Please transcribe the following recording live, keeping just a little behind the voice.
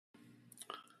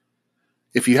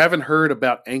If you haven't heard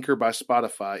about Anchor by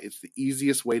Spotify, it's the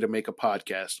easiest way to make a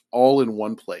podcast all in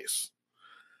one place.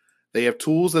 They have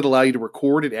tools that allow you to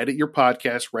record and edit your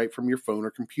podcast right from your phone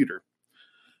or computer.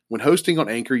 When hosting on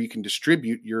Anchor, you can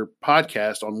distribute your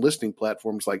podcast on listening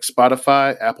platforms like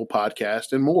Spotify, Apple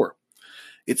Podcast, and more.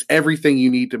 It's everything you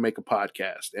need to make a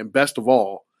podcast. And best of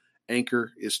all,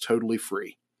 Anchor is totally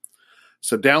free.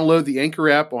 So download the Anchor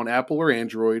app on Apple or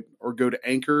Android or go to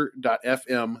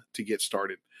anchor.fm to get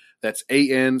started. That's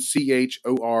ANCHOR.FM.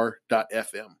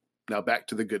 Now back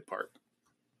to the good part.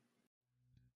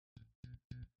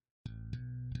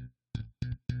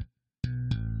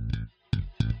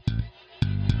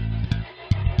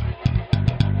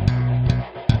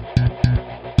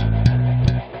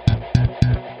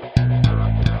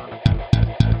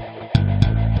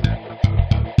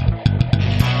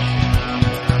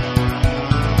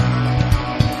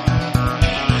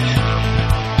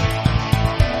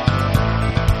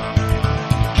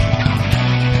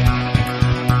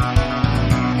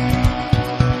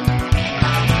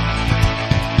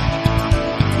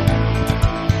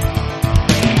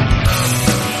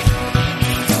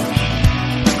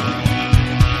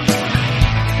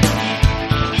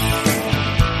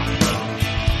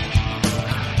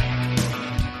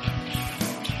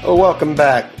 Welcome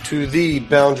back to the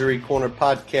Boundary Corner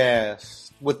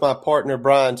podcast with my partner,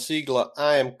 Brian Siegler.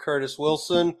 I am Curtis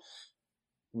Wilson.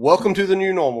 Welcome to the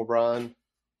new normal, Brian.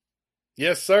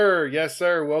 Yes, sir. Yes,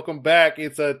 sir. Welcome back.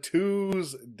 It's a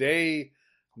Tuesday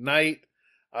night.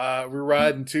 We're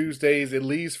riding Tuesdays, at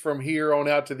least from here on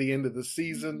out to the end of the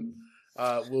season.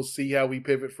 We'll see how we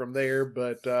pivot from there.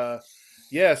 But, so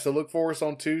look for us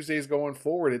on Tuesdays going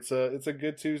forward. It's a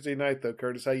good Tuesday night, though.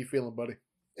 Curtis, how you feeling, buddy?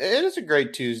 It is a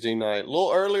great Tuesday night. A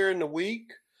little earlier in the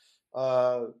week.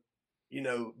 Brian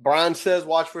says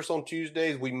watch for us on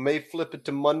Tuesdays. We may flip it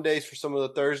to Mondays for some of the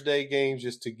Thursday games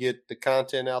just to get the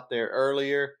content out there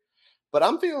earlier. But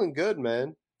I'm feeling good,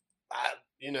 man.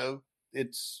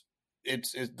 It's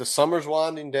the summer's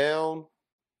winding down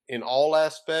in all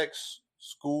aspects.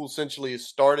 School essentially has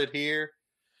started here.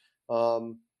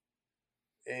 Football's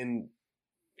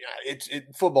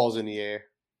in the air.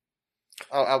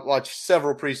 I watched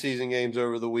several preseason games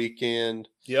over the weekend.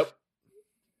 Yep.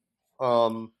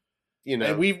 And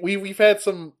we've had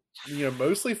some,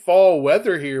 mostly fall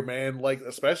weather here, man. Like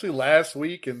especially last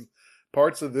week and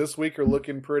parts of this week are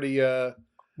looking pretty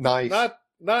nice.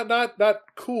 Not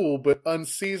cool, but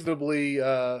unseasonably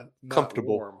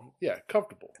comfortable. Warm. Yeah,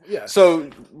 comfortable. Yeah.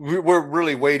 So we're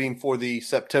really waiting for the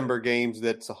September games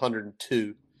that's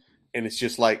 102, and it's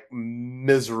just like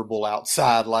miserable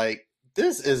outside. Like,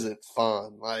 this isn't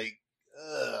fun. Like,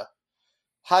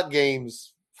 hot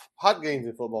games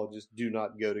in football just do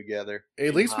not go together.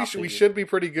 At least we should be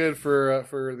pretty good for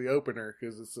the opener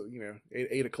because it's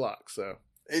 8 o'clock. So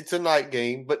it's a night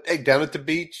game, but hey, down at the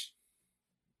beach,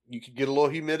 you could get a little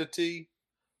humidity,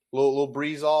 a little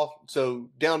breeze off. So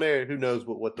down there, who knows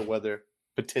what the weather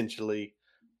potentially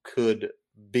could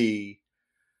be.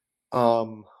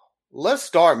 Let's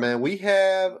start, man. We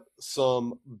have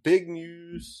some big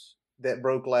news that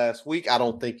broke last week. I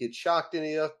don't think it shocked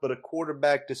any of us, but a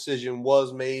quarterback decision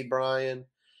was made, Brian.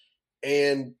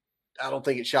 And I don't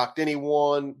think it shocked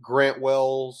anyone. Grant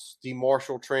Wells, the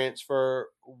Marshall transfer,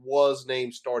 was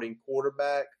named starting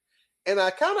quarterback. And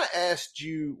I kind of asked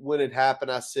you when it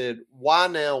happened, I said, why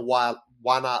now? Why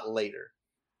not later?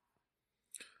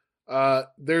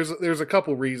 There's a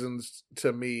couple reasons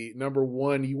to me. Number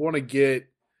one, you want to get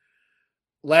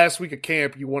last week of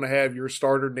camp, you want to have your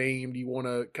starter named. You want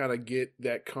to kind of get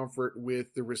that comfort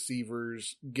with the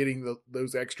receivers, getting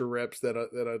those extra reps that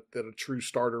a true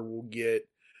starter will get,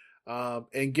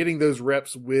 and getting those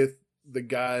reps with the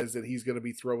guys that he's going to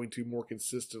be throwing to more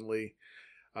consistently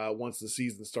once the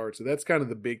season starts. So that's kind of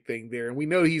the big thing there. And we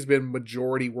know he's been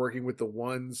majority working with the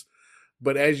ones,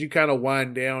 but as you kind of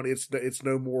wind down, it's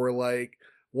no more like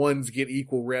ones get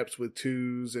equal reps with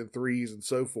twos and threes and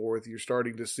so forth. You're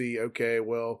starting to see, okay,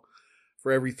 well,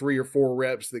 for every 3 or 4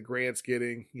 reps that Grant's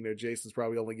getting, Jason's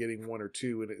probably only getting 1 or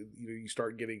 2, and you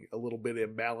start getting a little bit of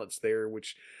imbalance there,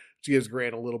 which gives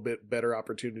Grant a little bit better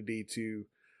opportunity to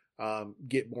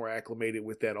get more acclimated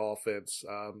with that offense.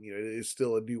 It is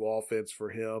still a new offense for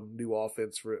him, new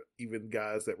offense for even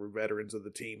guys that were veterans of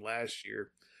the team last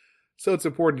year. So it's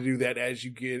important to do that as you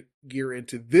get gear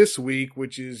into this week,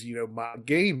 which is, mock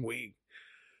game week.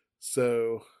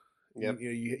 So, yep.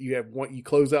 You have one, you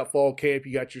close out fall camp,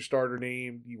 you got your starter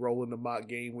name, you roll into mock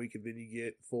game week, and then you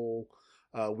get full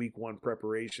week 1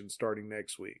 preparation starting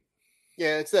next week.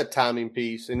 Yeah, it's that timing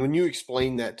piece. And when you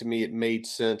explained that to me, it made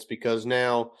sense because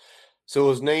now, so it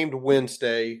was named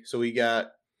Wednesday. So we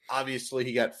got, obviously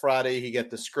he got Friday, he got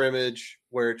the scrimmage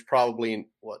where it's probably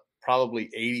probably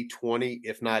 80-20,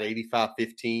 if not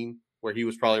 85-15, where he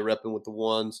was probably repping with the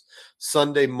ones.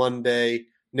 Sunday, Monday.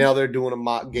 Now they're doing a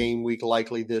mock game week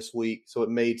likely this week, so it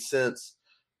made sense.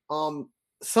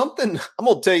 Something I'm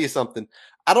gonna tell you something.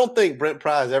 I don't think Brent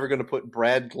Pry is ever going to put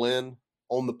Brad Glenn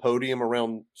on the podium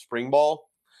around spring ball,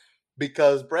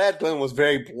 because Brad Glenn was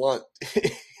very blunt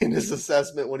in his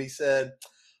assessment when he said,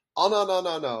 "Oh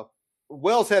no.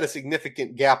 Wells had a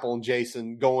significant gap on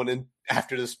Jason going in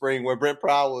after the spring, where Brent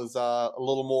Pry was a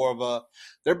little more of a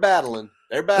they're battling.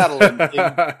 And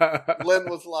Glenn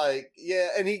was like, yeah,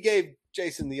 and he gave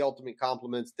Jason the ultimate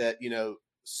compliments that,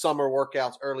 summer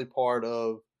workouts, early part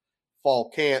of fall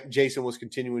camp, Jason was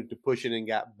continuing to push it and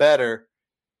got better,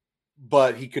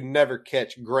 but he could never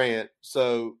catch Grant.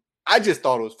 So I just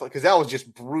thought it was fun because that was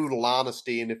just brutal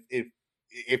honesty. And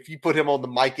if you put him on the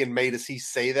mic and made us he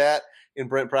say that, and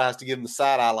Brent Price to give him the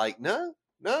side eye, like, no,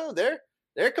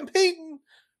 they're competing.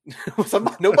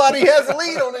 Nobody has a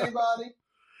lead on anybody.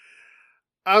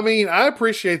 I mean, I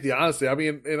appreciate the honesty. I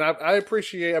mean, and I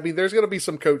appreciate. I mean, there's going to be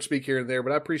some coach speak here and there,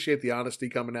 but I appreciate the honesty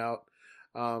coming out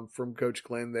from Coach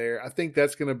Glenn there. I think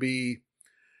that's going to be.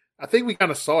 I think we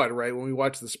kind of saw it right when we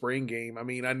watched the spring game. I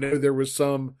mean, I know there was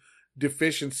some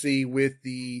deficiency with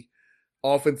the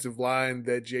offensive line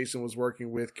that Jason was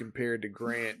working with compared to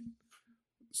Grant.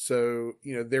 So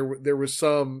there was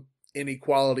some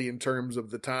inequality in terms of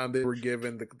the time they were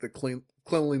given, the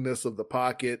cleanliness of the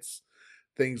pockets,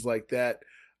 things like that.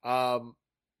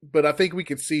 But I think we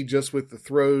could see just with the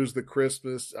throws, the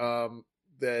crispness,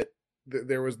 that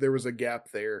there was a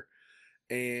gap there,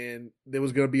 and there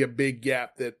was going to be a big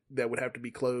gap that would have to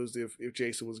be closed if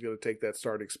Jason was going to take that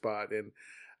starting spot. And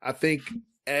I think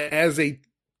as a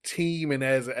team and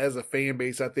as a fan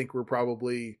base, I think we're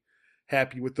probably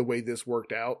happy with the way this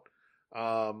worked out,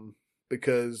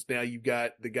 because now you've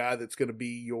got the guy that's going to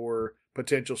be your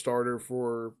potential starter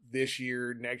for this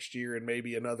year, next year, and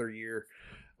maybe another year.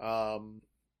 Pulling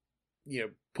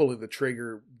the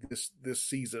trigger this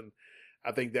season.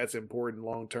 I think that's important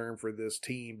long term for this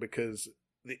team, because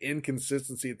the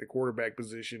inconsistency at the quarterback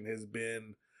position has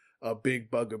been a big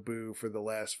bugaboo for the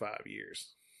last 5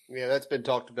 years. Yeah, that's been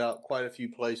talked about quite a few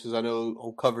places. I know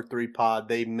on Cover 3 Pod,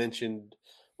 they mentioned,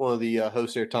 one of the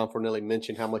hosts there, Tom Fornelli,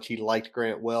 mentioned how much he liked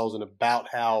Grant Wells and about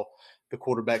how the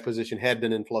quarterback position had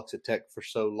been in flux at Tech for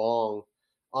so long.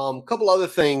 A couple other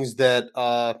things that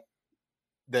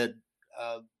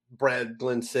Brad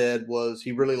Glenn said was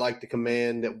he really liked the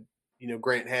command that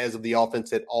Grant has of the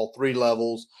offense at all three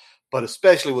levels, but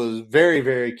especially was very,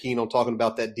 very keen on talking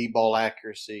about that deep ball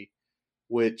accuracy,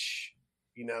 which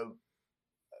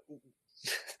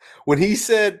when he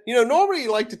said, normally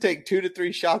you like to take 2 to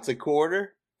 3 shots a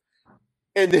quarter.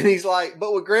 And then he's like,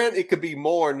 but with Grant, it could be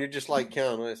more. And you're just like,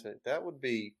 count, wait a minute, that would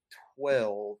be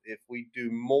 12 if we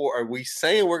do more. Are we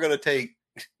saying we're going to take,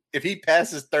 if he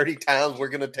passes 30 times, we're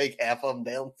going to take half of them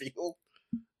downfield?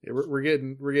 Yeah, we're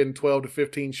getting 12 to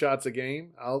 15 shots a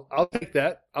game. I'll take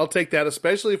that. I'll take that,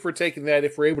 especially if we're taking that,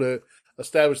 if we're able to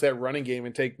establish that running game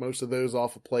and take most of those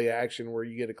off of play action where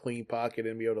you get a clean pocket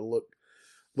and be able to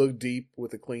look deep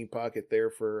with a clean pocket there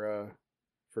for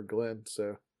Glenn.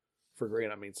 So for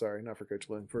Grant, I mean, sorry, not for Coach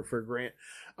Glenn, for Grant.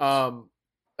 I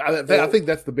think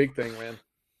that's the big thing, man.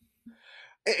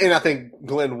 And I think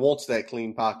Glenn wants that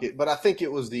clean pocket, but I think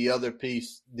it was the other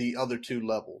piece, the other two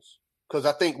levels. Because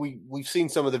I think we've seen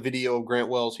some of the video of Grant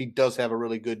Wells. He does have a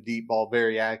really good deep ball,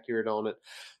 very accurate on it.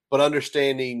 But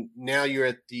understanding now you're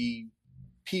at the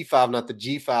P5, not the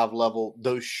G5 level,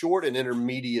 those short and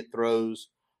intermediate throws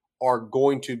are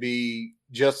going to be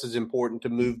just as important to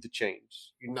move the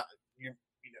chains.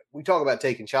 We talk about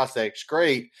taking shots, that's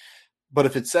great. But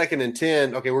if it's 2nd and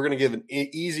 10, okay, we're going to give an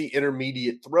easy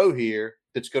intermediate throw here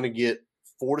that's going to get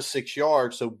 4 to 6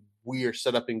 yards. So we are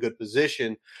set up in good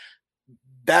position.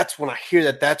 That's when I hear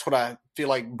that. That's what I feel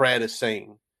like Brad is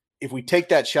saying. If we take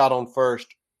that shot on first,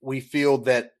 we feel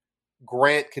that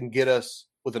Grant can get us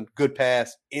with a good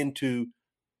pass into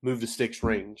move the sticks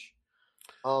range.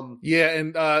 Yeah,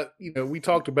 and we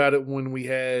talked about it when we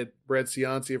had Brad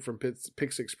Ciancia from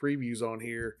Pick Six Previews on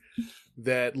here,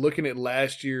 that looking at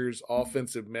last year's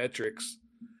offensive metrics,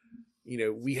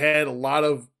 we had a lot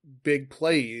of big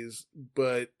plays,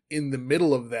 but in the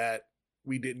middle of that,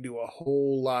 we didn't do a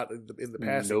whole lot in the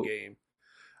passing game.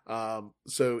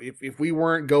 So if we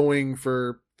weren't going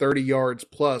for 30 yards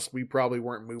plus, we probably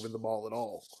weren't moving the ball at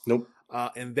all. Nope.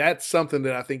 And that's something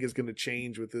that I think is going to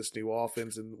change with this new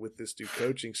offense and with this new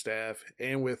coaching staff,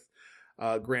 and with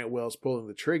Grant Wells pulling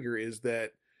the trigger, is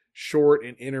that short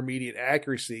and intermediate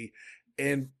accuracy.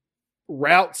 And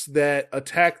routes that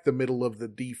attack the middle of the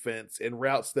defense and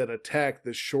routes that attack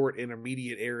the short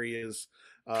intermediate areas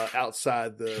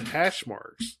outside the hash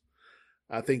marks.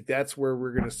 I think that's where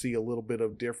we're going to see a little bit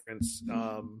of difference,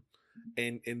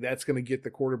 and that's going to get the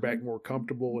quarterback more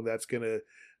comfortable, and that's going to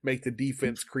make the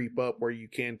defense creep up where you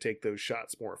can take those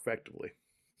shots more effectively.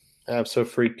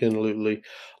 Absolutely.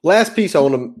 Last piece I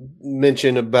want to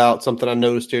mention about something I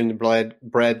noticed during the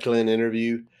Brad Glenn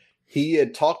interview. He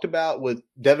had talked about with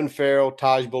Devin Farrell,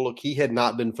 Taj Bullock, he had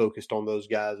not been focused on those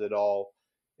guys at all,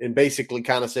 and basically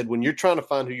kind of said, when you're trying to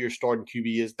find who your starting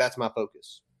QB is, that's my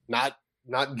focus. Not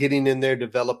getting in there,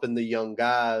 developing the young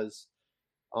guys.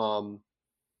 But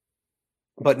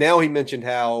now he mentioned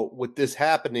how with this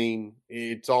happening,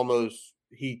 it's almost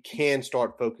he can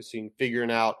start focusing,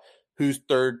 figuring out who's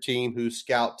third team, who's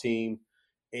scout team,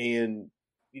 and,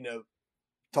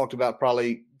 talked about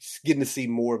probably getting to see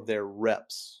more of their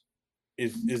reps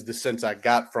is the sense I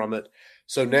got from it.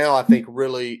 So now I think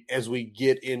really as we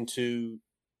get into,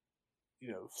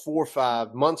 4 or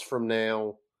 5 months from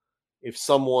now, if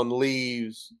someone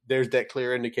leaves, there's that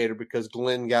clear indicator because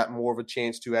Glenn got more of a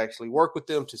chance to actually work with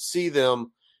them, to see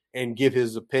them and give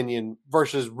his opinion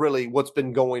versus really what's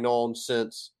been going on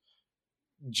since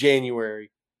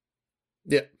January.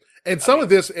 Yeah. And some of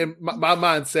this, and my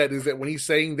mindset is that when he's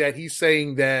saying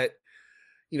that,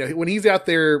 when he's out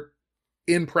there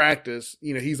in practice,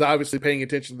 he's obviously paying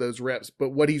attention to those reps, but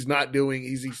what he's not doing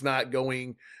is he's not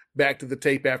going back to the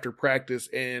tape after practice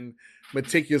and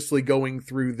meticulously going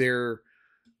through their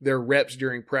reps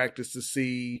during practice to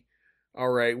see, all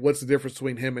right, what's the difference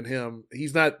between him and him?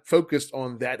 He's not focused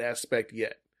on that aspect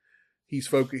yet. He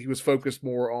was focused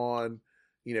more on,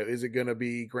 is it going to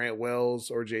be Grant Wells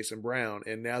or Jason Brown?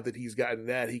 And now that he's gotten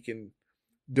that, he can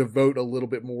devote a little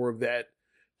bit more of that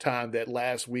time that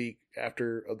last week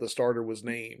after the starter was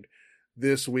named,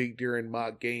 this week during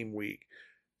mock game week,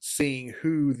 seeing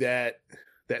who that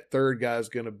third guy is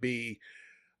going to be,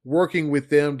 working with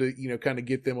them to, kind of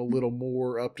get them a little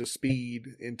more up to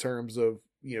speed in terms of,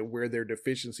 where their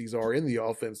deficiencies are in the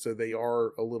offense. So they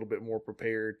are a little bit more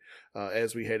prepared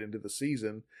as we head into the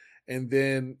season. And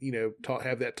then,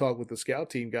 have that talk with the scout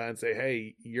team guy and say,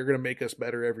 hey, you're going to make us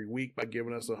better every week by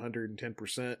giving us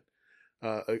 110%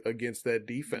 against that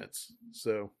defense.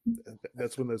 So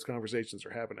that's when those conversations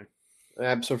are happening.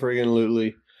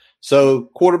 Absolutely. So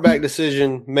quarterback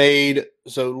decision made.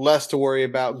 So less to worry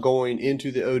about going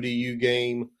into the ODU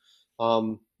game.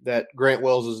 That Grant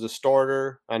Wells is the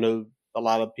starter. I know a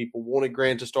lot of people wanted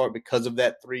Grant to start because of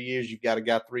that 3 years. You've got a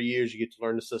guy 3 years. You get to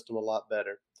learn the system a lot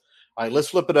better. All right, let's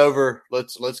flip it over.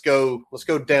 Let's go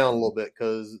down a little bit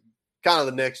because kind of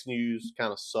the next news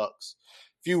kind of sucks.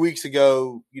 A few weeks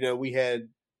ago, we had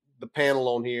the panel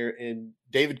on here, and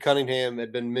David Cunningham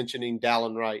had been mentioning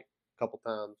Dallin Wright a couple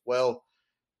times. Well,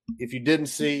 if you didn't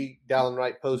see, Dallin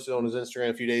Wright posted on his Instagram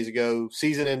a few days ago,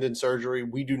 season-ending surgery.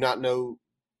 We do not know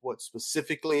what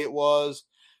specifically it was.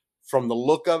 From the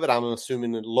look of it, I'm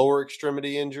assuming a lower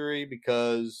extremity injury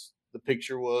because the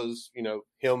picture was,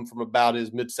 him from about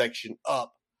his midsection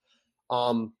up.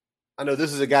 I know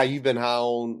this is a guy you've been high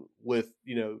on with,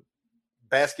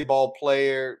 basketball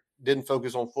player, didn't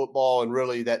focus on football, and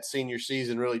really that senior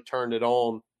season really turned it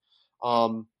on.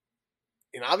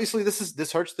 And obviously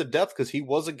this hurts the depth because he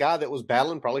was a guy that was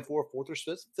battling probably for a fourth or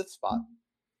fifth spot.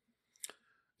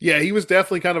 Yeah, he was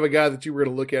definitely kind of a guy that you were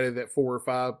going to look at in that 4 or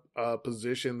 5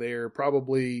 position there,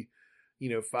 probably,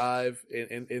 5,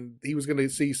 and he was going to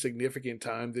see significant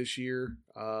time this year,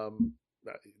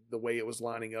 the way it was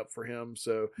lining up for him.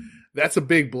 So that's a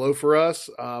big blow for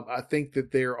us. I think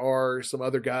that there are some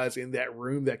other guys in that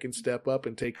room that can step up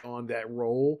and take on that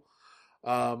role.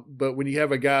 But when you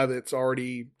have a guy that's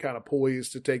already kind of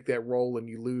poised to take that role and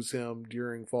you lose him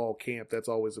during fall camp, that's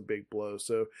always a big blow.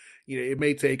 So, it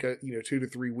may take 2 to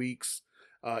 3 weeks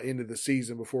into the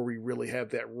season before we really have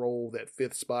that role, that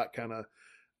fifth spot kind of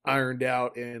ironed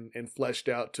out and fleshed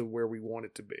out to where we want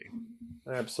it to be.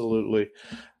 Absolutely.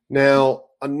 Now,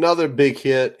 another big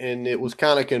hit, and it was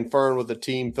kind of confirmed with the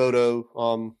team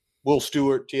photo. Will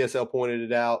Stewart, TSL pointed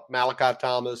it out. Malachi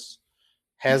Thomas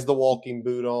has the walking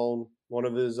boot on, one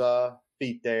of his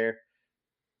feet there.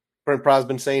 Brent Pry's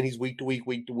been saying he's week to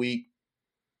week.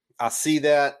 I see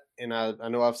that, and I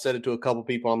know I've said it to a couple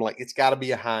people. I'm like, it's got to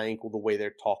be a high ankle the way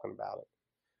they're talking about it.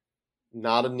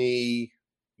 Not a knee,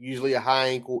 usually a high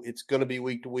ankle. It's going to be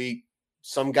week to week.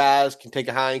 Some guys can take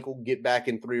a high ankle, get back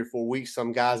in 3 or 4 weeks.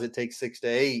 Some guys it takes 6 to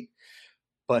 8.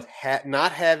 But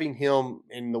not having him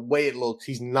in the way it looks,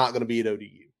 he's not going to be at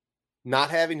ODU. Not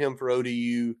having him for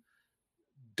ODU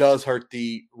does hurt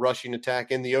the rushing attack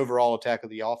and the overall attack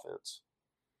of the offense.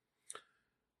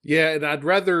 Yeah, and I'd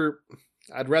rather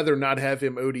I'd rather not have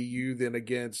him ODU than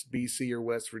against BC or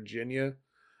West Virginia.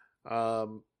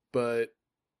 But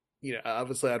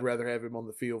obviously, I'd rather have him on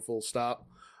the field full stop.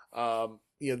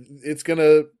 It's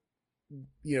gonna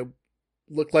you know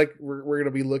look like we're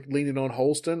gonna be leaning on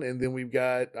Holston, and then we've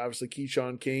got obviously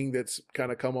Keyshawn King that's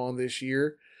kind of come on this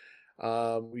year.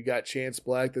 We got Chance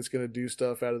Black that's going to do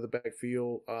stuff out of the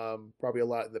backfield, probably a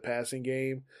lot in the passing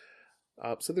game.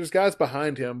 So there's guys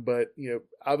behind him, but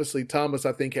obviously Thomas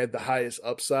I think had the highest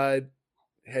upside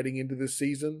heading into this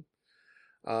season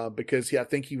because I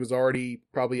think he was already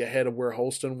probably ahead of where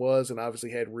Holston was, and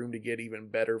obviously had room to get even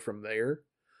better from there.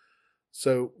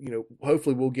 So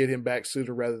hopefully we'll get him back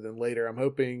sooner rather than later. I'm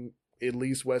hoping at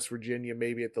least West Virginia,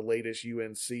 maybe at the latest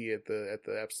UNC at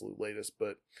the absolute latest,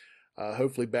 but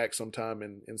hopefully back sometime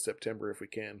in September if we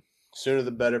can. Sooner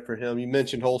the better for him. You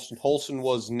mentioned Holston. Holston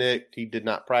was nicked. He did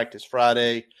not practice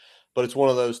Friday, but it's one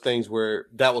of those things where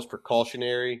that was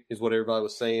precautionary, is what everybody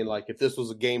was saying. Like if this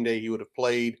was a game day, he would have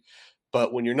played.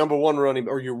 But when your number one running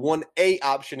or your 1A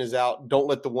option is out, don't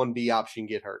let the 1B option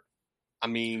get hurt. I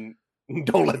mean,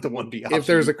 don't let the 1B option. If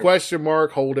there's a question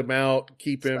mark, hold him out.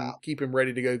 Keep him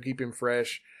ready to go. Keep him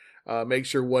fresh. Make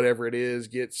sure whatever it is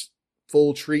gets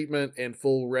full treatment and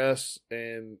full rest,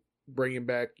 and bring him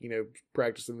back,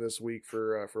 practicing this week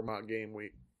for mock game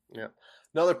week. Yeah.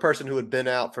 Another person who had been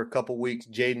out for a couple weeks,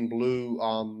 Jaden Blue,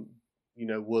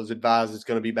 was advised is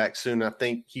going to be back soon. I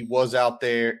think he was out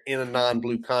there in a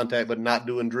non-blue contact, but not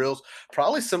doing drills.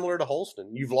 Probably similar to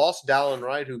Holston. You've lost Dallin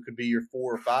Wright, who could be your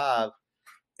 4 or 5,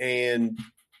 and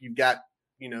you've got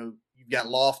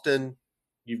Lofton,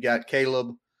 you've got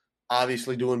Caleb,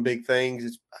 obviously doing big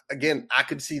things. Again, I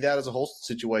could see that as a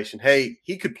Holston situation. Hey,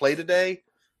 he could play today.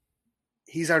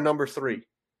 He's our number 3,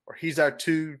 or he's our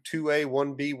 2A,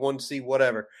 1B, 1C,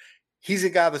 whatever. He's a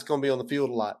guy that's going to be on the field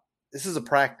a lot. This is a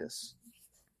practice.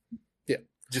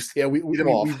 Yeah.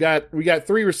 We've got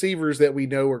 3 receivers that we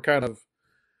know are kind of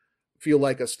feel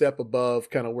like a step above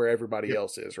kind of where everybody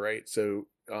else is, right? So,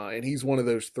 and he's one of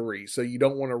those 3. So you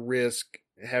don't want to risk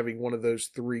having one of those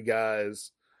 3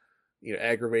 guys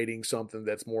aggravating something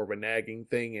that's more of a nagging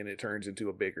thing and it turns into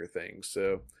a bigger thing.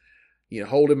 So,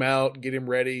 hold him out, get him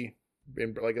ready.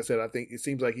 And like I said, I think it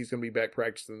seems like he's going to be back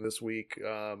practicing this week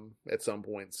at some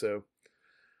point. So,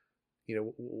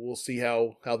 we'll see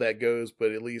how that goes.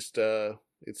 But at least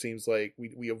it seems like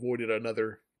we avoided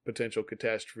another potential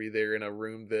catastrophe there in a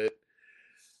room that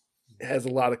has a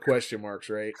lot of question marks,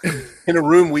 right? In a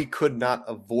room we could not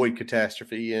avoid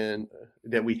catastrophe in,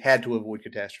 that we had to avoid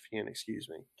catastrophe in, excuse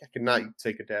me. I cannot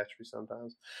say catastrophe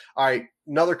sometimes. All right,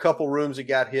 another couple rooms that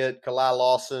got hit. Kalai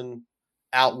Lawson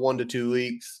out 1 to 2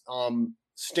 weeks.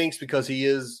 Stinks because he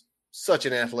is such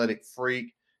an athletic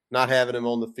freak, not having him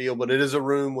on the field, but it is a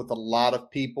room with a lot of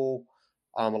people.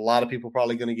 A lot of people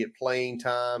probably going to get playing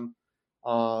time.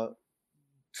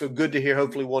 So good to hear.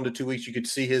 Hopefully 1 to 2 weeks. You could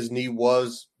see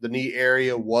the knee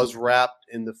area was wrapped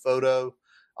in the photo.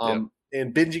 And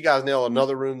Benji Gosnell,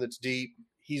 another room that's deep.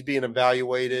 He's being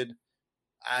evaluated.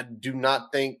 I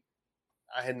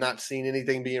had not seen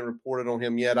anything being reported on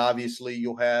him yet. Obviously,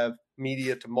 you'll have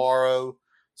media tomorrow,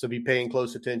 so be paying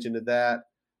close attention to that.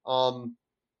 I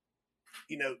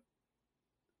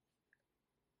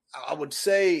would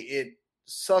say it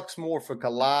sucks more for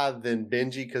Kalai than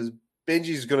Benji, because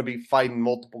Benji's going to be fighting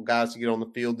multiple guys to get on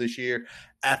the field this year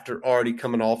after already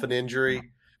coming off an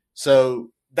injury.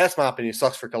 So that's my opinion. It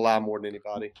sucks for Kalai more than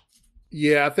anybody.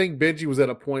 Yeah, I think Benji was at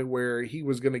a point where he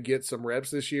was going to get some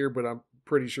reps this year, but I'm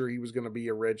pretty sure he was going to be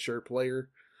a redshirt player.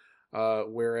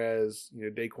 Whereas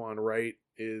Daquan Wright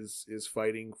is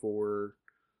fighting for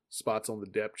spots on the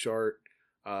depth chart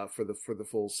for the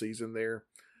full season there.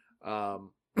 And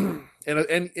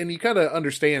you kind of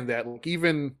understand that, like,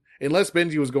 even unless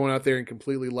Benji was going out there and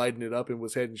completely lighting it up and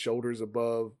was head and shoulders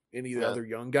above any of the other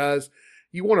young guys,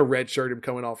 you want to redshirt him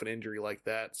coming off an injury like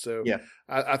that. So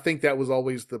I think that was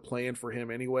always the plan for him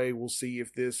anyway. We'll see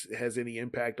if this has any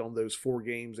impact on those 4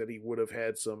 games that he would have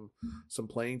had some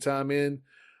playing time in.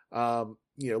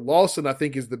 Lawson, I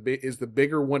think, is the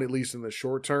bigger one, at least in the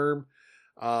short term.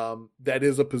 That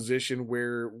is a position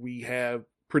where we have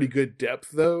pretty good depth,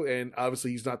 though, and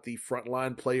obviously he's not the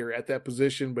frontline player at that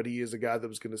position, but he is a guy that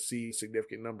was going to see a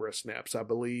significant number of snaps, I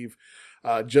believe,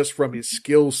 just from his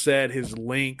skill set, his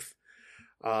length,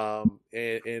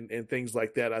 and things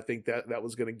like that. I think that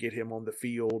was going to get him on the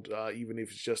field, even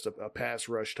if it's just a pass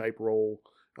rush type role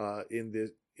in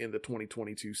the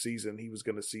 2022 season. He was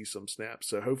going to see some snaps,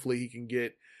 so hopefully he can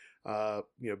get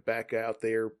back out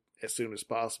there as soon as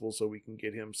possible, so we can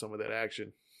get him some of that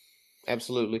action.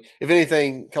 Absolutely. If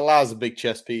anything, Kalai's a big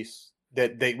chess piece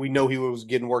that we know he was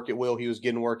getting work at will. He was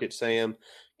getting work at Sam.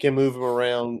 Can move him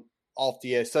around. off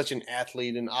the edge, such an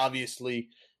athlete, and obviously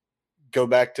go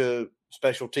back to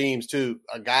special teams too.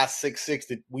 A guy 6'6"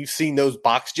 that we've seen those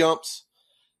box jumps.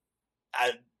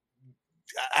 I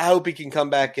I hope he can come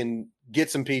back and get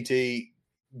some PT,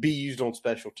 be used on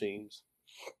special teams.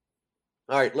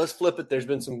 All right, let's flip it. There's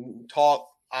been some talk,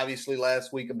 obviously,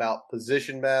 last week about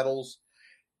position battles.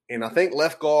 And I think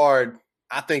left guard,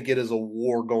 I think it is a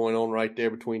war going on right there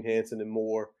between Hanson and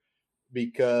Moore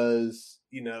because,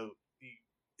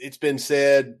 it's been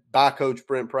said by Coach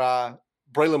Brent Pry,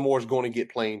 Braylon Moore is going to get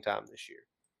playing time this year.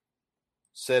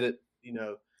 Said it,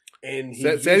 and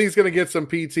said he's going to get some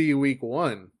PT week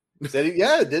 1.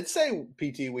 It did say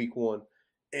PT week 1.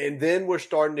 And then we're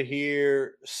starting to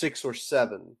hear 6 or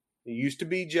 7. It used to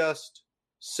be just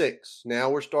 6. Now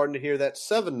we're starting to hear that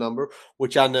 7 number,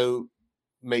 which I know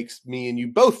makes me and you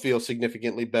both feel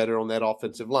significantly better on that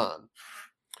offensive line.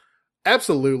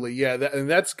 Absolutely, yeah, and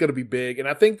that's going to be big. And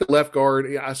I think the left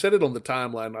guard, I said it on the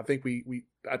timeline. I think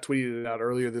I tweeted it out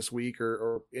earlier this week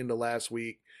or into last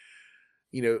week.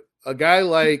 A guy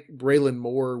like Braylon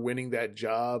Moore winning that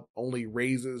job only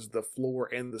raises the floor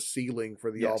and the ceiling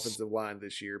for the offensive line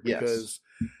this year because,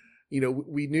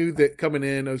 we knew that coming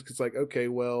in, it was like, okay,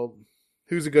 well,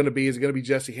 who's it going to be? Is it going to be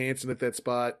Jesse Hansen at that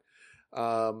spot?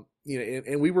 And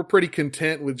we were pretty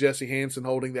content with Jesse Hansen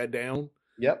holding that down.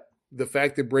 Yep. The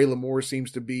fact that Braylon Moore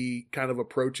seems to be kind of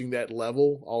approaching that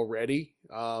level already,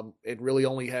 and really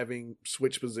only having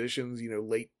switch positions,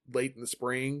 late in the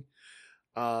spring,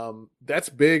 that's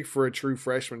big for a true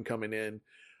freshman coming in,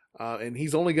 and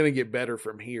he's only going to get better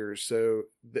from here. So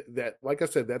that, like I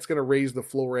said, that's going to raise the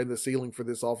floor and the ceiling for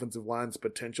this offensive line's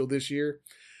potential this year,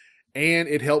 and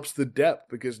it helps the depth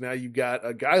because now you've got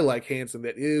a guy like Hansen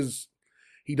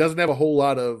he doesn't have a whole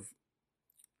lot of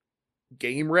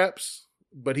game reps.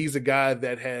 But he's a guy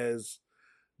that has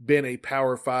been a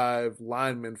Power 5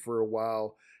 lineman for a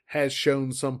while, has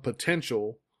shown some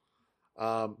potential.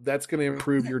 That's going to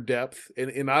improve your depth.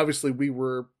 And obviously we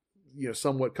were,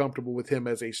 somewhat comfortable with him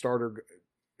as a starter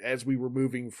as we were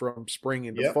moving from spring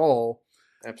into fall.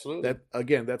 Absolutely.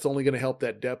 That's only going to help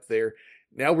that depth there.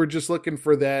 Now we're just looking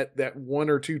for that 1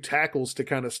 or 2 tackles to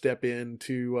kind of step in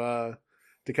to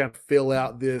kind of fill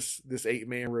out this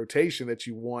 8-man rotation that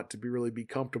you want to really be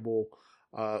comfortable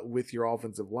with your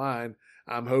offensive line.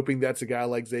 I'm hoping that's a guy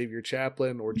like Xavier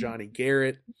Chaplin or Johnny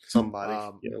Garrett.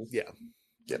 Somebody. Yeah.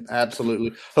 Yeah,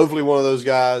 absolutely. Hopefully one of those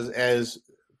guys, as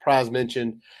Prize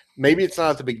mentioned, maybe it's not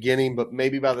at the beginning, but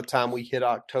maybe by the time we hit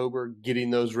October,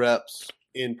 getting those reps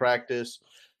in practice,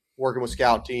 working with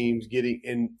scout teams,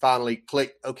 and finally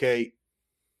click, okay,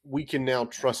 we can now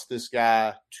trust this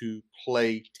guy to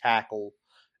play tackle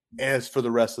as for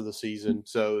the rest of the season.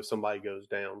 So if somebody goes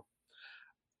down.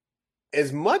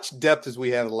 As much depth as we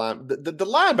have in the line, the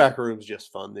linebacker room is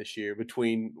just fun this year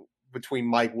between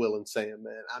Mike, Will, and Sam,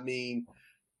 man. I mean,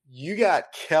 you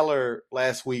got Keller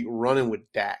last week running with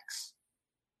Dax.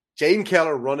 Jaden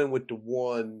Keller running with the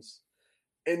ones.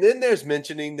 And then there's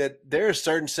mentioning that there are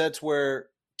certain sets where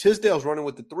Tisdale's running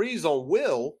with the 3s on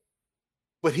Will,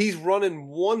 but he's running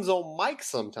 1s on Mike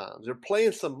sometimes. They're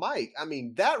playing some Mike. I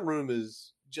mean, that room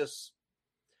is just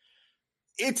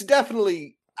 – it's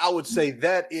definitely – I would say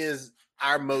that is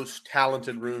our most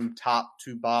talented room, top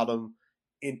to bottom,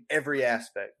 in every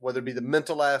aspect, whether it be the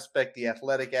mental aspect, the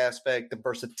athletic aspect, the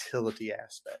versatility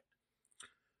aspect.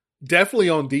 Definitely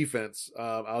on defense.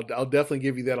 I'll definitely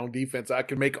give you that on defense. I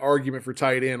can make argument for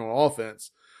tight end on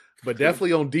offense, but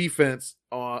definitely on defense,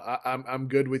 I'm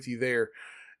good with you there.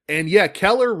 And yeah,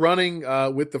 Keller running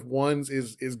with the 1s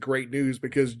is great news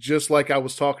because just like I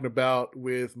was talking about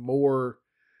with Moore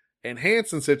and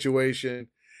Hansen situation,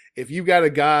 if you've got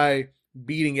a guy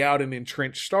beating out an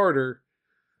entrenched starter,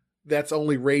 that's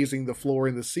only raising the floor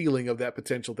and the ceiling of that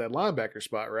potential, that linebacker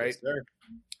spot, right? Yes, sir.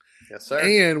 Yes, sir.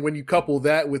 And when you couple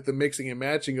that with the mixing and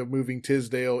matching of moving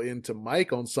Tisdale into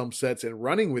Mike on some sets and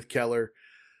running with Keller,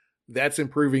 that's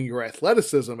improving your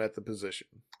athleticism at the position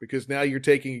because now you're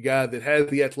taking a guy that has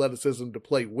the athleticism to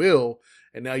play Will,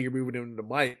 and now you're moving him into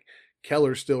Mike.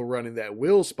 Keller's still running that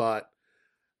Will spot.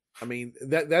 I mean,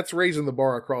 that's raising the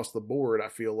bar across the board, I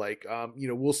feel like.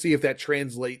 We'll see if that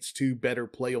translates to better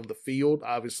play on the field.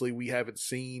 Obviously, we haven't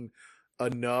seen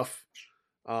enough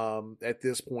at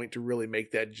this point to really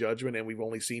make that judgment, and we've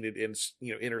only seen it in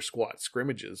inter-squad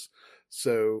scrimmages.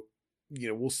 So,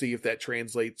 we'll see if that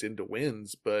translates into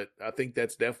wins, but I think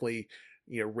that's definitely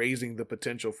raising the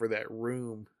potential for that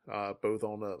room, both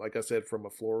on like I said, from a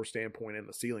floor standpoint and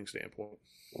a ceiling standpoint.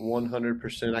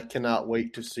 100%. I cannot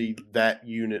wait to see that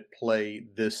unit play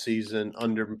this season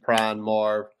under Brian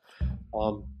Marv,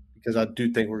 because I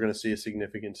do think we're going to see a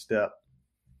significant step.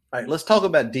 All right, let's talk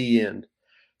about D end.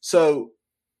 So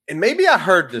and maybe I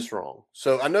heard this wrong,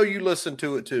 so I know you listened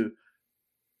to it too.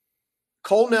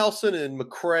 Cole Nelson and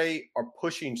McCray are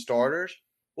pushing starters.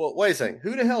 Well, wait a second.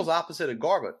 Who the hell's opposite of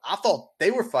Garvin? I thought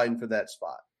they were fighting for that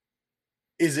spot.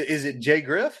 Is it Jay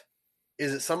Griff?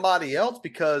 Is it somebody else?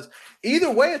 Because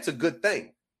either way, it's a good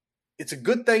thing. It's a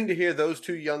good thing to hear those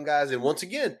two young guys. And once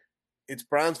again, it's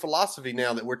Brian's philosophy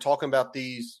now that we're talking about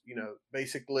these,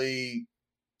 basically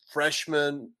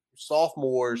freshmen,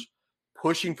 sophomores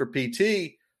pushing for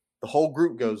PT. The whole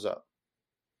group goes up.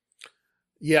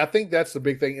 Yeah, I think that's the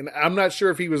big thing. And I'm not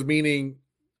sure if he was meaning,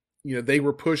 they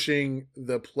were pushing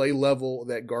the play level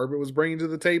that Garbutt was bringing to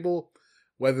the table,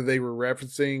 whether they were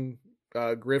referencing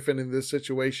Griffin in this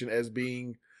situation as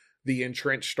being the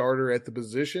entrenched starter at the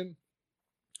position,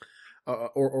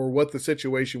 or what the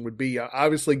situation would be.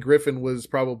 Obviously, Griffin was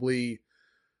probably,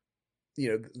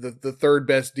 the third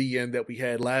best DN that we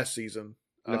had last season.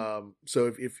 Yep.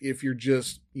 So if you're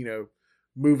just,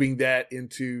 moving that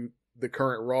into the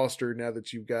current roster now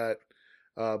that you've got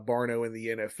Barno in the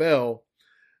NFL,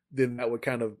 then that would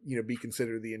kind of, be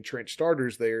considered the entrenched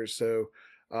starters there. So,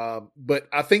 but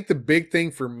I think the big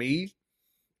thing for me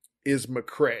is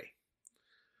McCray.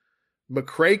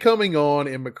 McCray coming on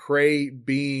and McCray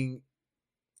being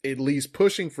at least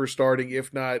pushing for starting,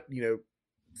 if not,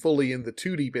 fully in the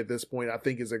two deep at this point, I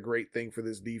think is a great thing for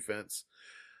this defense.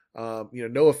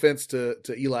 No offense to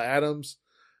Eli Adams.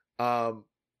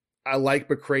 I like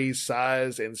McCray's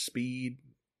size and speed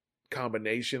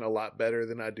combination a lot better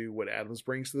than I do what Adams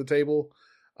brings to the table.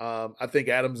 I think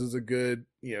Adams is a good,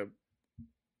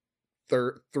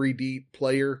 3D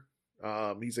player.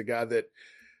 He's a guy that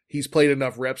he's played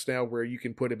enough reps now where you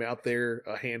can put him out there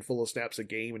a handful of snaps a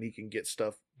game and he can get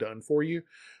stuff done for you.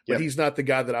 But He's not the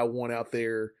guy that I want out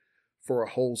there for a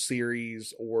whole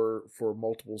series or for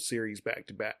multiple series back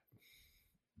to back.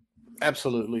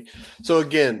 Absolutely. So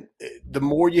again, the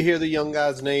more you hear the young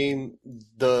guy's name,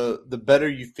 the better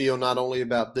you feel not only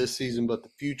about this season but the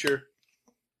future,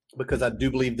 because I do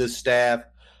believe this staff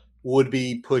would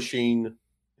be pushing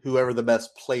whoever the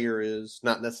best player is,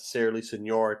 not necessarily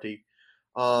seniority.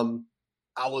 I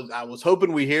was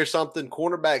hoping we hear something.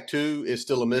 Cornerback 2 is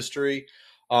still a mystery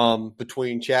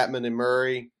between Chapman and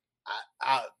Murray.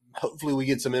 Hopefully we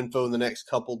get some info in the next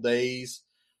couple days.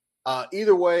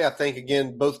 Either way, I think,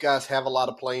 again, both guys have a lot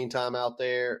of playing time out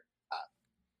there.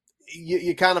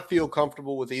 You kind of feel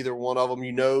comfortable with either one of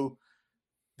them.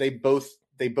 They both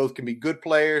can be good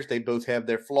players. They both have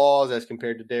their flaws as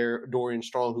compared to Dorian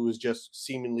Strong, who is just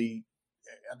seemingly,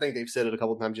 I think they've said it a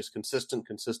couple of times, just consistent.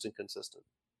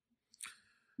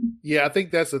 Yeah, I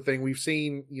think that's the thing. We've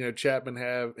seen, Chapman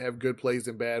have good plays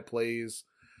and bad plays.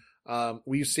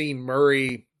 We've seen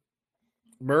Murray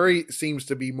seems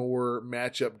to be more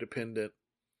matchup dependent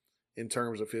in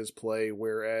terms of his play,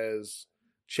 whereas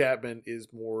Chapman is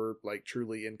more like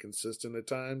truly inconsistent at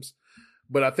times.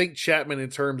 But I think Chapman, in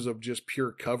terms of just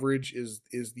pure coverage, is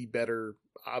the better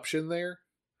option there.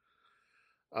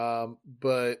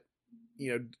 But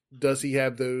does he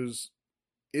have those?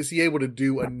 Is he able to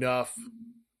do enough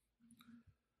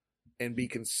and be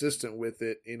consistent with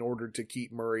it in order to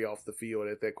keep Murray off the field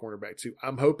at that cornerback too?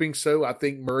 I'm hoping so. I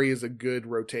think Murray is a good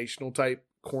rotational type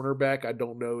cornerback. I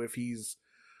don't know if he's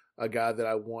a guy that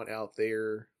I want out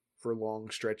there for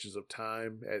long stretches of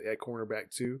time at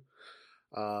cornerback too.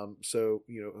 So,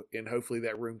 and hopefully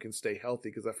that room can stay healthy,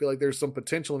 because I feel like there's some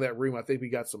potential in that room. I think we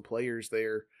got some players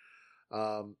there.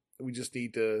 We just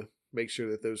need to make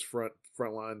sure that those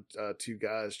frontline two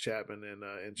guys, Chapman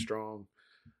and Strong,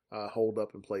 hold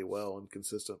up and play well and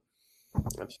consistent.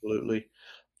 Absolutely.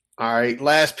 All right,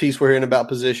 last piece we're hearing about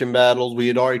position battles. We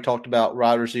had already talked about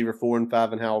wide receiver 4 and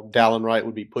 5 and how Dallin Wright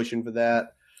would be pushing for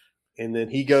that. And then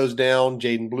he goes down,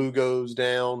 Jaden Blue goes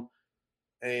down,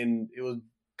 and it was a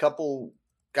couple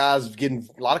guys getting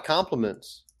a lot of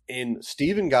compliments. And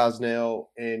Steven Gosnell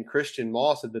and Christian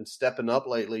Moss have been stepping up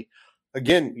lately.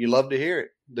 Again, you love to hear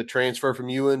it. The transfer from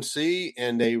UNC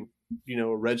and a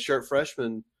redshirt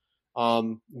freshman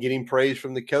getting praise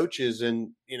from the coaches.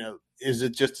 And, is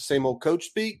it just the same old coach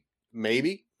speak?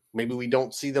 Maybe we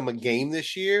don't see them a game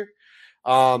this year.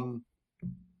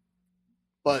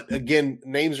 But again,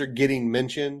 names are getting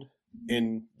mentioned,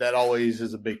 and that always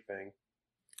is a big thing.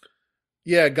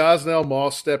 Yeah, Gosnell,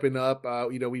 Moss stepping up.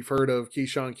 We've heard of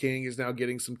Keyshawn King is now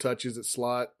getting some touches at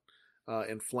slot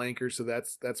and flanker, so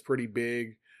that's pretty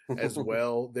big as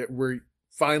well. That we're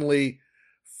finally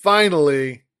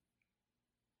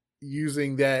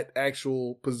using that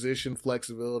actual position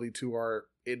flexibility to our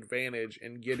advantage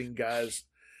and getting guys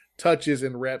touches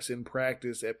and reps in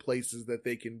practice at places that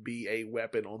they can be a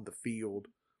weapon on the field.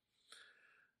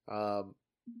 So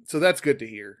that's good to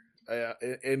hear.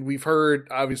 And we've heard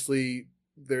obviously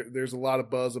there's a lot of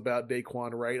buzz about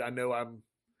Daquan Wright. I know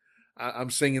I'm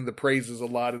singing the praises a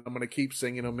lot, and I'm going to keep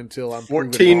singing them until I'm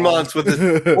proven 14 wrong. months with this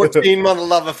 14-month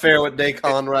love affair with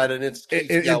Daquan Wright, and it keeps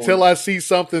going. Until I see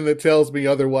something that tells me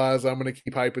otherwise, I'm going to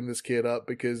keep hyping this kid up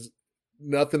because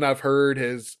nothing I've heard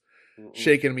has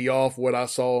shaken me off what I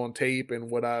saw on tape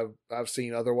and what I've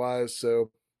seen otherwise.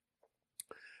 So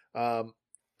I'm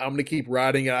going to keep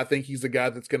riding it. I think he's the guy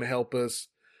that's going to help us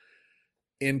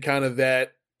in kind of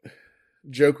that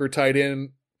joker tight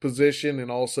end position,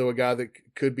 and also a guy that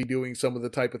could be doing some of the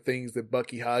type of things that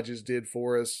Bucky Hodges did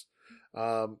for us,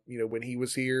 when he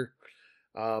was here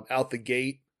out the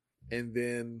gate. And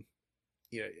then,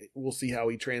 we'll see how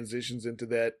he transitions into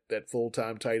that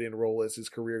full-time tight end role as his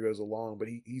career goes along. But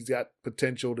he's got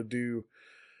potential to do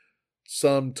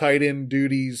some tight end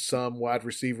duties, some wide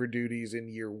receiver duties in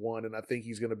year one. And I think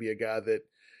he's going to be a guy that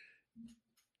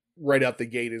right out the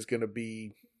gate is going to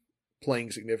be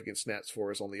playing significant snaps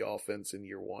for us on the offense in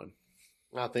year one.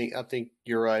 I think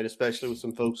you're right, especially with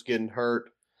some folks getting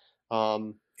hurt.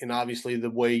 And obviously the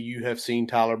way you have seen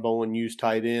Tyler Bowen use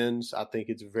tight ends, I think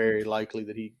it's very likely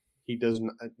that he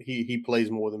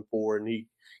plays more than 4 and he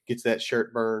gets that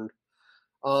shirt burned.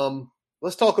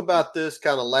 Let's talk about this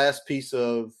kind of last piece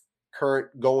of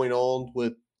current going on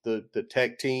with the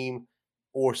Tech team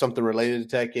or something related to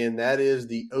Tech end. That is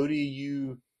the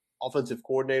ODU offensive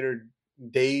coordinator,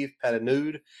 Dave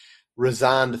Patanud,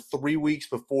 resigned 3 weeks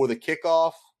before the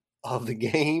kickoff of the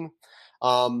game.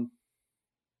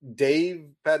 Dave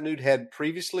Patanud had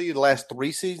previously, the last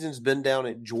 3 seasons, been down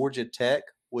at Georgia Tech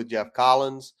with Jeff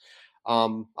Collins.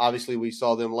 Obviously, we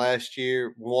saw them last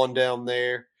year, won down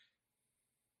there.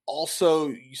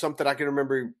 Also, something I can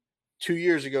remember 2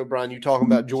 years ago, Brian, you talking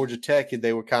about Georgia Tech,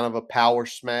 they were kind of a power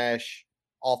smash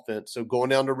offense. So going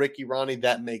down to Ricky Ronnie,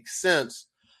 that makes sense.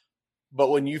 But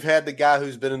when you've had the guy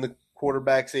who's been in the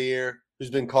quarterback's ear, who's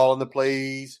been calling the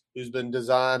plays, who's been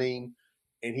designing,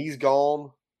 and he's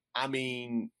gone, I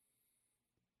mean,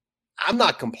 I'm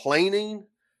not complaining,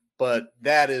 but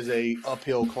that is a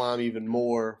uphill climb even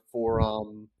more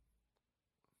for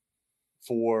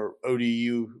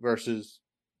ODU versus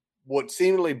what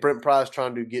seemingly Brent Pryce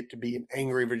trying to get to be an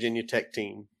angry Virginia Tech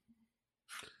team.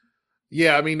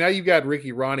 Yeah, I mean, now you've got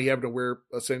Ricky Ronnie having to wear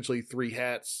essentially 3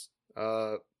 hats,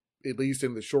 at least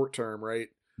in the short term, right?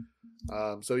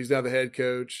 So he's now the head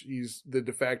coach, he's the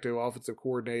de facto offensive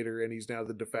coordinator, and he's now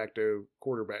the de facto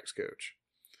quarterbacks coach.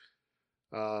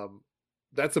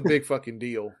 That's a big fucking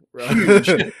deal, right?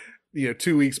 Huge.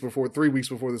 3 weeks before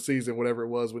the season, whatever it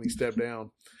was when he stepped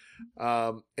down.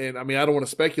 And I mean, I don't want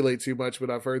to speculate too much, but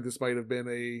I've heard this might have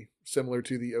been similar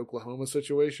to the Oklahoma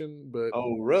situation. But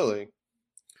oh, really?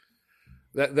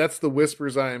 That's the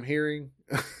whispers I am hearing.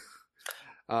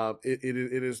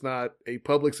 It is not a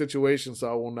public situation, so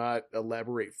I will not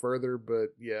elaborate further. But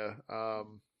yeah,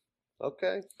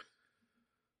 okay.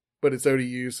 But it's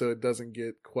ODU, so it doesn't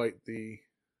get quite the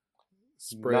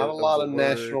spread. Not a lot of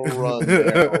national run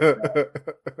there.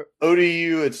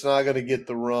 ODU, it's not going to get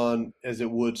the run as it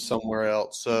would somewhere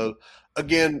else. So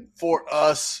again, for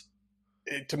us,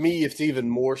 to me, it's even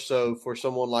more so for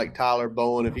someone like Tyler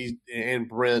Bowen, and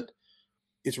Brent.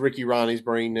 It's Ricky Ronnie's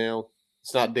brain now.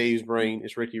 It's not Dave's brain.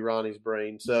 It's Ricky Ronnie's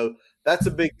brain. So that's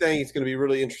a big thing. It's going to be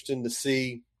really interesting to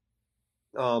see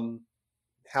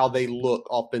how they look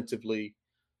offensively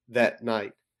that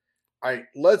night. All right,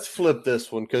 let's flip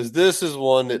this one because this is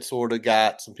one that sort of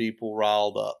got some people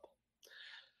riled up.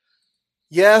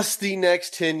 Yes, the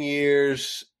next 10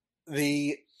 years,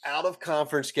 the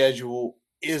out-of-conference schedule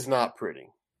is not pretty.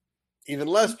 Even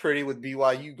less pretty with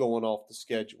BYU going off the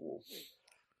schedule.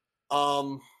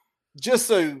 Just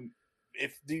so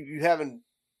if you haven't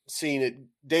seen it,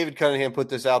 David Cunningham put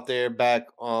this out there back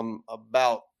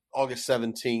about August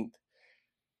 17th.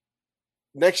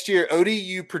 Next year,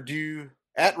 ODU, Purdue,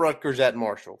 at Rutgers, at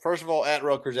Marshall. First of all, at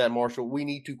Rutgers, at Marshall, we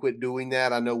need to quit doing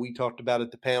that. I know we talked about it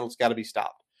at the panel. It's got to be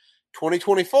stopped.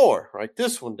 2024, write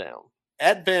this one down.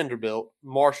 At Vanderbilt,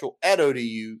 Marshall, at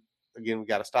ODU. Again, we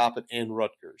got to stop it, and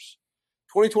Rutgers.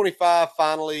 2025,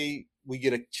 finally, we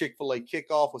get a Chick-fil-A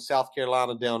kickoff with South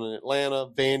Carolina down in Atlanta.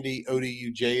 Vandy,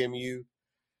 ODU, JMU.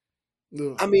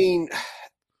 Ugh. I mean,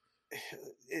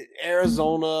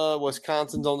 Arizona,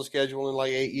 Wisconsin's on the schedule in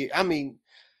like 8 years. I mean,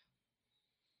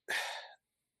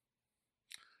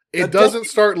 it doesn't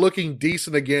start looking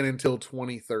decent again until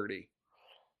 2030.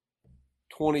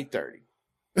 2030.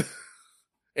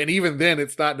 And even then,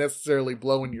 it's not necessarily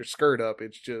blowing your skirt up.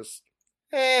 It's just,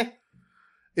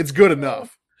 it's good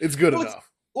enough. It's good enough.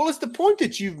 Well, it's the point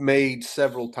that you've made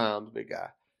several times, big guy.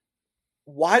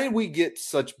 why did we get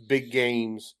such big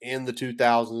games in the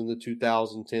 2000s and the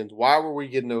 2010s? Why were we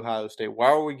getting Ohio State?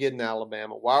 Why were we getting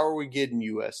Alabama? Why were we getting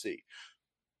USC?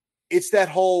 It's that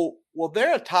whole, well,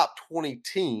 they're a top 20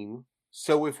 team.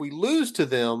 So if we lose to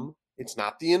them, it's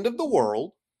not the end of the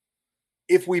world.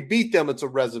 If we beat them, it's a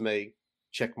resume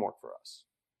check mark for us.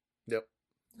 Yep.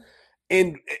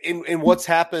 And what's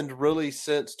happened really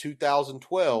since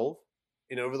 2012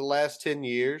 and over the last 10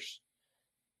 years,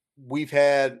 we've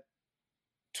had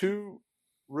two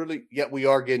really, we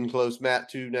are getting close, Matt,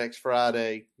 to next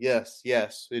Friday. Yes,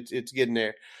 it's getting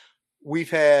there.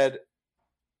 We've had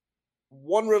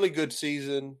one really good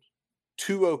season,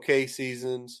 two okay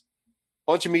seasons,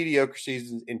 bunch of mediocre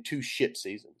seasons, and two shit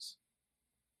seasons.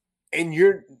 And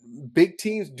your big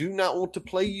teams do not want to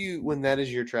play you when that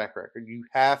is your track record. You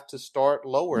have to start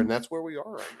lower, and that's where we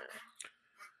are right now.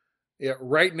 Yeah,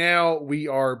 right now we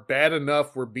are bad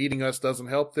enough where beating us doesn't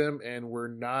help them, and we're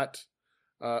not.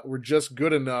 We're just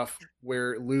good enough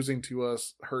where losing to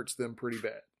us hurts them pretty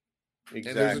bad.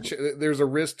 Exactly. And there's a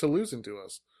risk to losing to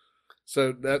us.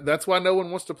 So that's why no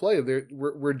one wants to play.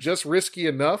 We're just risky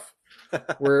enough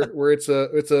where it's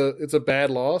a bad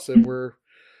loss, and we're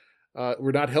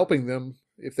not helping them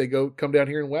if they come down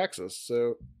here and wax us.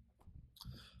 So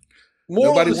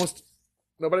nobody wants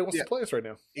to play us right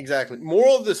now. Exactly.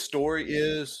 Moral of the story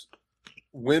is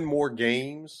win more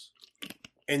games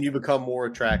and you become more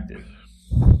attractive.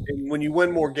 And when you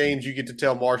win more games, you get to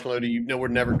tell Marshall Odie, we're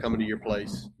never coming to your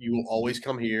place. You will always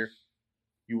come here.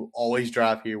 You will always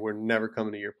drive here. We're never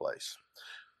coming to your place.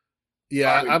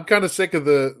 Yeah, I'm kind of sick of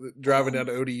the driving down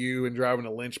to ODU and driving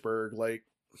to Lynchburg. Like,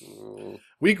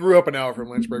 we grew up an hour from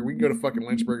Lynchburg. We can go to fucking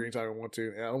Lynchburg anytime we want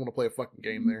to. I don't want to play a fucking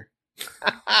game there.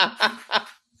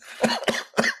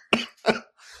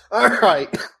 All right.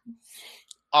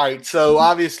 So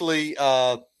obviously,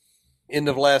 end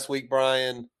of last week,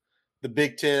 Brian, the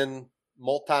Big Ten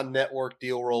multi-network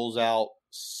deal rolls out.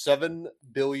 $7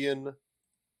 billion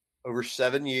over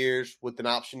 7 years with an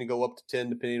option to go up to 10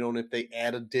 depending on if they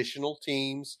add additional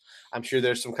teams. I'm sure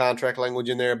there's some contract language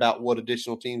in there about what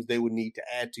additional teams they would need to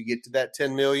add to get to that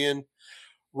 10 million.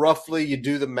 Roughly, you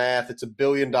do the math, it's $1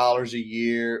 billion a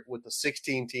year with a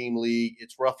 16-team league.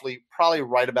 It's probably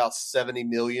right about 70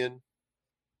 million.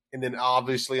 And then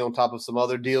obviously on top of some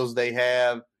other deals they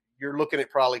have, you're looking at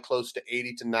probably close to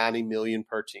 80 to 90 million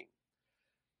per team.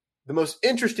 The most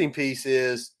interesting piece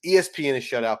is ESPN is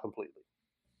shut out completely.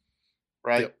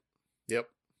 Right? Yep.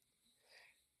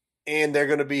 And they're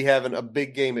going to be having a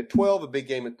big game at 12, a big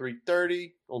game at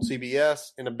 3:30 on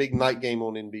CBS, and a big night game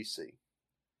on NBC.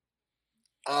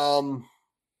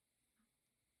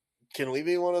 Can we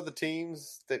be one of the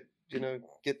teams that,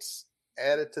 gets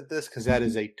added to this? Because that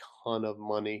is a ton of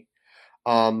money.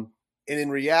 And in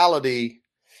reality,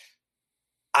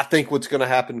 I think what's going to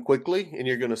happen quickly, and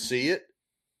you're going to see it,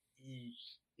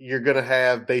 you're going to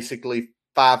have basically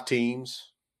 5 teams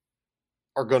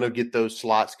are going to get those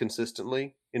slots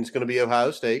consistently. And it's going to be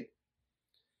Ohio State.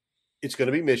 It's going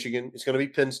to be Michigan. It's going to be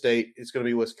Penn State. It's going to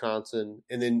be Wisconsin.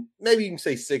 And then maybe you can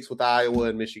say 6 with Iowa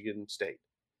and Michigan State.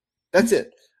 That's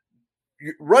it.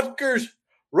 Rutgers,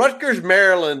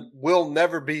 Maryland will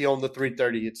never be on the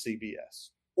 3:30 at CBS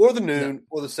or the noon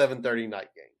or the 7:30 night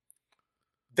game.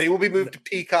 They will be moved to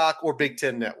Peacock or Big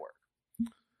Ten Network.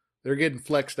 They're getting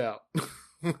flexed out.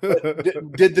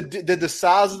 Did the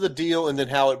size of the deal and then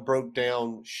how it broke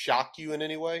down shock you in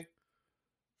any way?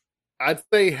 I'd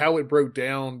say how it broke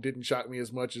down didn't shock me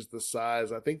as much as the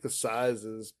size. I think the size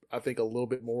is, a little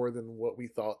bit more than what we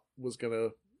thought was going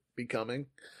to be coming.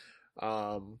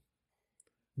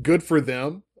 Good for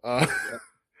them.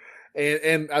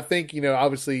 And I think,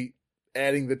 obviously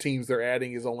adding the teams they're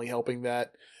adding is only helping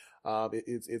that.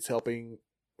 It's helping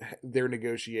their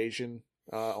negotiation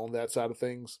on that side of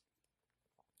things.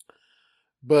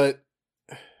 But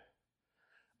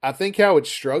I think how it's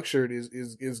structured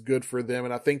is good for them,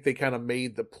 and I think they kind of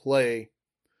made the play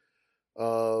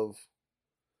of,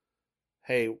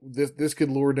 hey, this could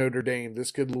lure Notre Dame,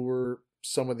 this could lure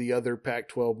some of the other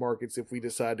Pac-12 markets if we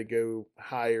decide to go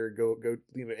higher, go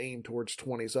aim towards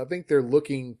 20. So I think they're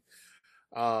looking,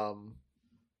 a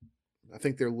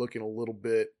little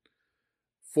bit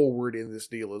forward in this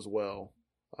deal as well.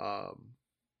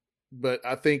 But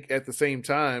I think at the same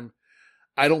time,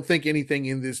 I don't think anything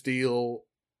in this deal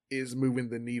is moving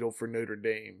the needle for Notre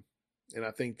Dame. And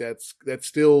I think that's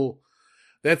still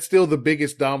the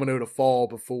biggest domino to fall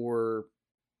before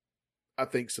I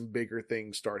think some bigger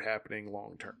things start happening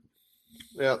long term.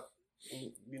 Yeah.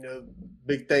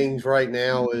 Big things right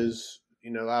now is,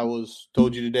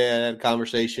 told you today, I had a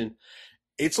conversation.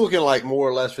 It's looking like more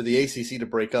or less for the ACC to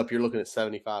break up, you're looking at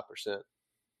 75%.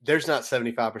 there's not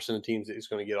 75% of teams that is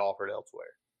going to get offered elsewhere.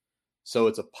 So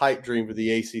it's a pipe dream for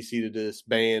the ACC to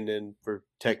disband and for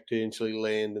potentially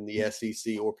land in the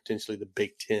SEC or potentially the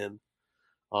Big Ten.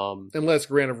 Unless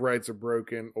grant of rights are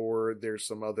broken or there's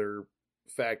some other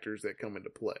factors that come into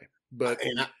play. But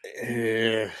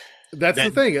that's the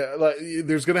thing.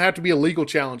 There's going to have to be a legal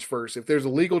challenge first. If there's a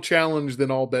legal challenge,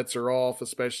 then all bets are off,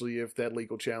 especially if that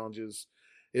legal challenge is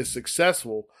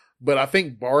successful. But I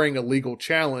think barring a legal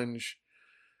challenge,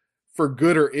 for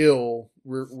good or ill,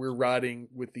 we're riding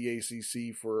with the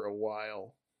ACC for a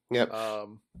while. Yep.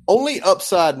 Only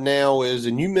upside now is,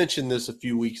 and you mentioned this a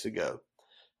few weeks ago,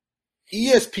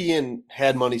 ESPN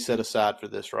had money set aside for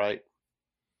this, right?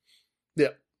 Yeah.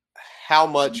 How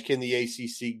much can the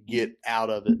ACC get out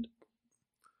of it?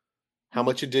 How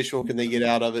much additional can they get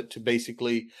out of it to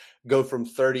basically go from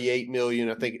 38 million,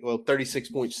 I think,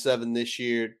 36.7 this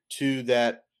year to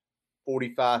that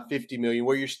 45, 50 million,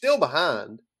 where you're still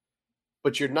behind,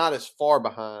 but you're not as far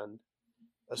behind.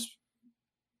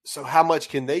 So how much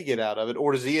can they get out of it?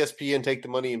 Or does ESPN take the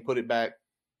money and put it back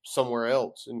somewhere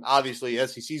else? And obviously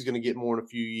SEC is going to get more in a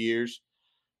few years,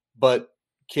 but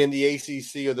can the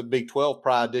ACC or the Big 12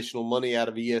 pry additional money out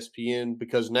of ESPN?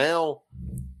 Because now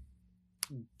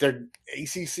their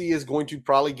ACC is going to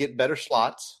probably get better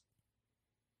slots,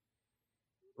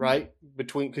 right?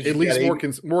 Between at least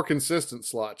more consistent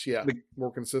slots, yeah,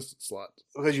 more consistent slots.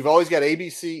 Because you've always got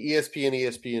ABC, ESPN,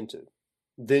 ESPN2.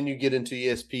 Then you get into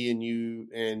ESPNU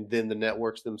and then the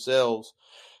networks themselves.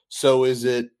 So is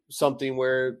it something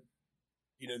where,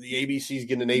 you know, the ABC is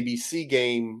getting an ABC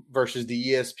game versus the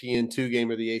ESPN2 game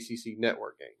or the ACC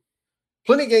network game?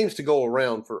 Plenty of games to go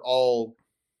around for all,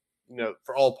 you know,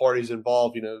 for all parties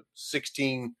involved, you know,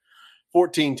 16,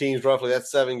 14 teams roughly.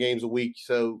 That's 7 games a week.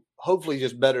 So hopefully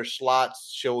just better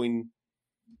slots showing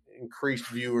increased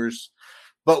viewers,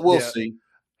 but we'll see.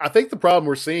 I think the problem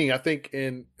we're seeing, I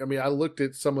looked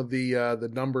at some of the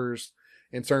numbers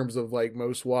in terms of like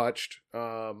most watched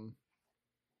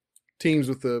teams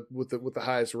with the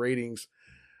highest ratings.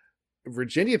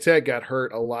 Virginia Tech got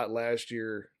hurt a lot last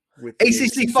year with the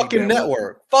ACC fucking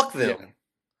network. Fuck them.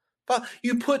 Yeah.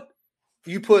 You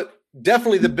put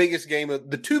definitely the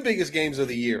 2 biggest games of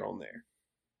the year on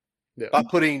there by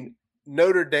putting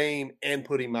Notre Dame and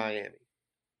putting Miami.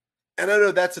 And I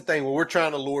know that's the thing where we're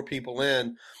trying to lure people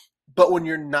in, but when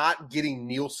you're not getting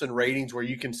Nielsen ratings where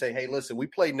you can say, hey, listen, we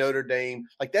played Notre Dame,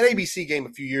 like that ABC game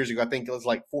a few years ago, I think it was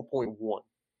like 4.1,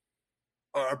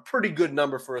 a pretty good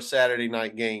number for a Saturday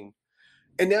night game.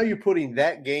 And now you're putting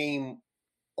that game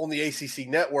on the ACC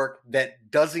network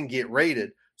that doesn't get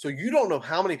rated. So you don't know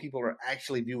how many people are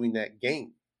actually viewing that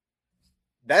game.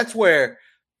 That's where,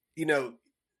 you know,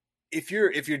 if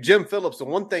you're Jim Phillips, the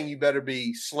one thing you better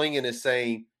be slinging is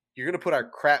saying, you're going to put our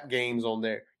crap games on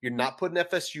there. You're not putting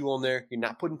FSU on there. You're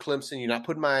not putting Clemson. You're not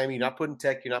putting Miami. You're not putting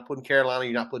Tech. You're not putting Carolina.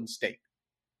 You're not putting State.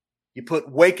 You put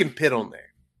Wake and Pitt on there.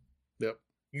 Yep.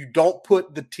 You don't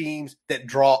put the teams that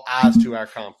draw eyes to our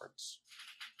conference.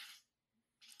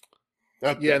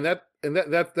 Okay. Yeah, and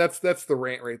that's the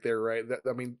rant right there, right?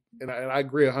 And I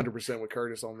agree 100% with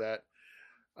Curtis on that.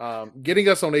 Getting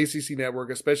us on ACC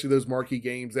Network, especially those marquee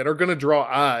games that are going to draw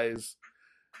eyes,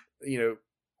 you know,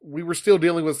 we were still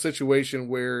dealing with a situation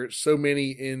where so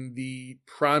many in the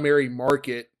primary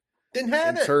market didn't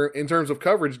have it in terms of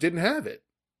coverage didn't have it.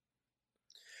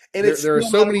 And there are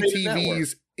so many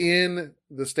TVs in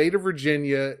the state of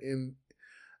Virginia, in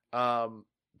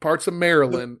parts of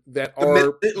Maryland that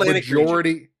are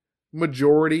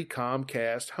majority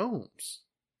Comcast homes.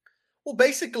 Well,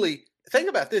 basically, think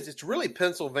about this. It's really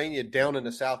Pennsylvania down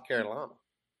into South Carolina.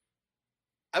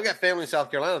 I've got family in South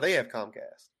Carolina. They have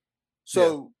Comcast.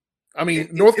 So, yeah. I mean,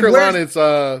 North Carolina, it's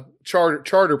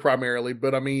charter primarily,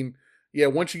 but I mean, yeah,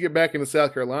 once you get back into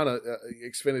South Carolina,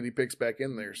 Xfinity picks back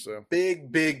in there. So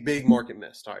big market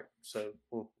miss. All right, so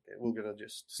we're gonna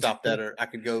just stop that, or I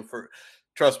could go for.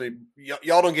 Trust me,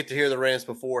 y'all don't get to hear the rants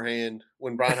beforehand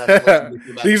when Brian has to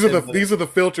listen to these are the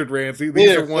filtered rants.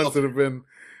 These are ones that have been,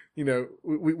 you know,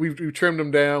 we've trimmed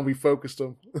them down, we focused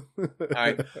them. All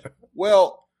right,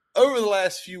 well. Over the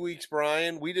last few weeks,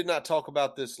 Brian, we did not talk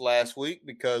about this last week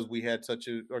because we had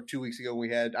 2 weeks ago we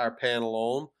had our panel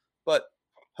on, but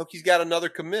Hokies got another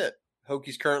commit.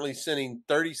 Hokies currently sending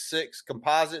 36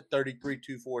 composite,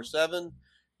 33,247.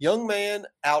 Young man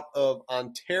out of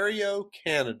Ontario,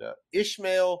 Canada,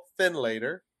 Ishmael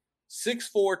Finlater,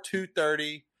 6'4",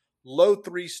 230, low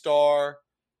 3-star,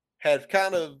 had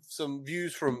kind of some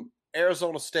views from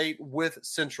Arizona State with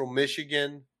Central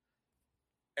Michigan.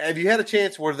 Have you had a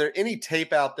chance? Was there any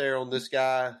tape out there on this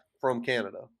guy from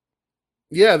Canada?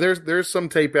 Yeah, there's some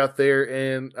tape out there,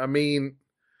 and I mean,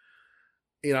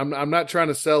 I'm not trying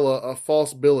to sell a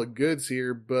false bill of goods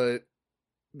here, but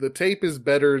the tape is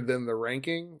better than the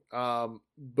ranking,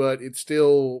 but it's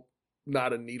still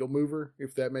not a needle mover,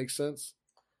 if that makes sense.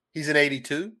 He's an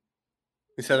 82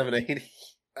 instead of an 80.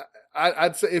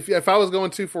 I'd say if I was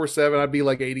going 247, I'd be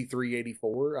like 83,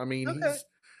 84. I mean, Okay. he's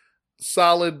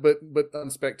solid, but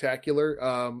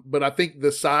unspectacular. But I think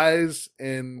the size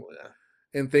and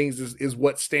things is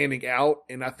what's standing out,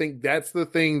 and I think that's the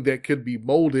thing that could be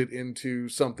molded into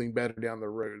something better down the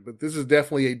road. But this is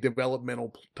definitely a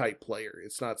developmental type player.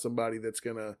 It's not somebody that's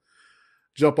gonna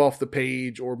jump off the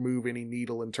page or move any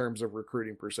needle in terms of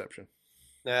recruiting perception.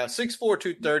 Now, 6'4",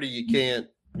 230, you can't,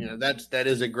 that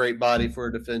is a great body for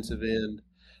a defensive end.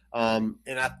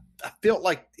 And I felt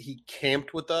like he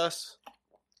camped with us.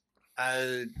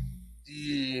 Let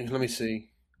me see.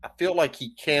 I feel like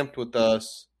he camped with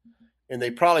us, and they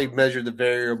probably measured the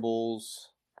variables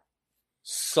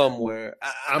somewhere.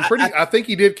 I think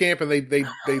he did camp, and they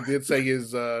did say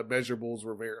his measurables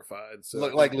were verified. So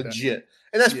look like legit,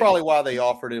 and that's probably why they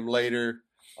offered him later.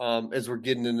 As we're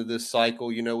getting into this cycle,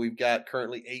 we've got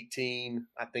currently 18.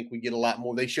 I think we get a lot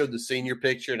more. They showed the senior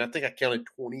picture, and I think I counted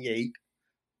 28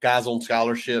 guys on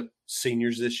scholarship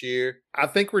seniors this year. I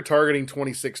think we're targeting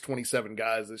 26, 27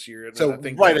 guys this year. And so I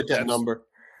think right at that number.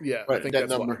 Yeah, right I think at that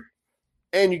that's number. Why.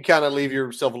 And you kind of leave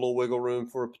yourself a little wiggle room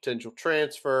for a potential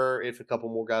transfer if a couple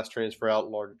more guys transfer out,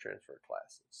 larger transfer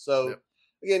classes. So,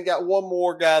 Again, got one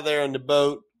more guy there on the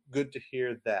boat. Good to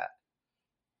hear that.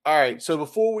 All right, so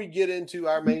before we get into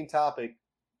our main topic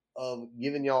of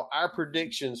giving y'all our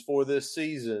predictions for this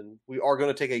season, we are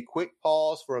going to take a quick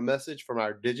pause for a message from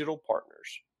our digital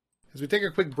partners. As we take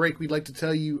a quick break, we'd like to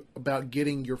tell you about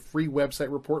getting your free website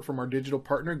report from our digital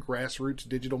partner, Grassroots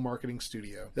Digital Marketing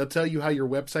Studio. They'll tell you how your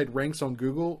website ranks on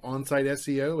Google, on-site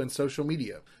SEO, and social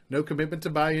media. No commitment to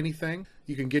buy anything.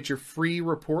 You can get your free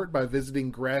report by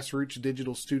visiting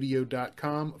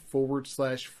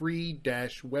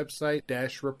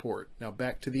grassrootsdigitalstudio.com/free-website-report. Now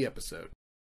back to the episode.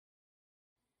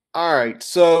 All right,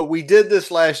 so we did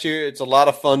this last year. It's a lot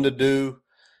of fun to do.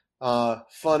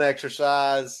 Fun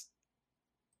exercise.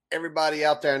 Everybody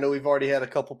out there, I know we've already had a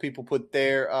couple people put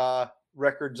their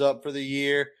records up for the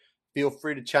year. Feel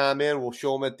free to chime in. We'll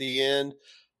show them at the end.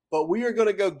 But we are going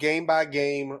to go game by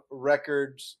game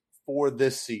records for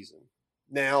this season.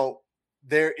 Now,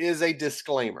 there is a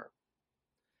disclaimer.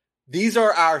 These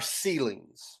are our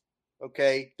ceilings,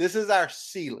 okay? This is our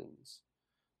ceilings.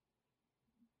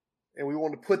 And we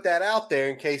want to put that out there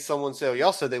in case someone says,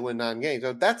 y'all said they win 9 games.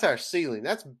 So that's our ceiling.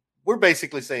 We're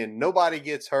basically saying nobody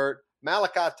gets hurt.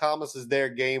 Malachi Thomas is their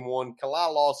game 1.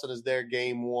 Kalai Lawson is their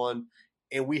game 1.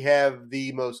 And we have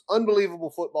the most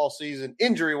unbelievable football season,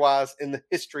 injury-wise, in the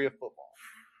history of football.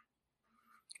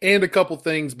 And a couple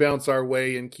things bounce our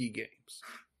way in key games.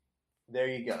 There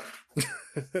you go.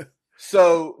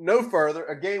 So, no further.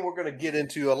 Again, we're going to get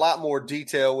into a lot more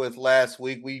detail with last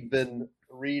week. We've been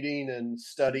reading and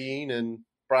studying, and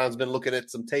Brian's been looking at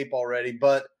some tape already.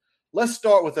 But let's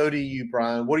start with ODU,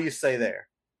 Brian. What do you say there?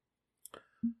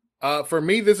 For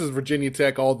me, this is Virginia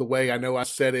Tech all the way. I know I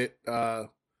said it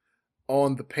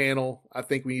on the panel. I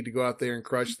think we need to go out there and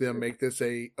crush them, make this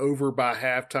a over by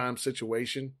halftime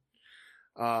situation.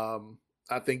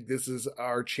 I think this is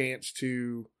our chance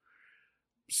to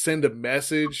send a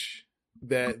message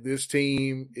that this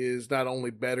team is not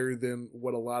only better than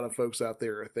what a lot of folks out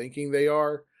there are thinking they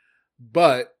are,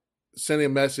 but sending a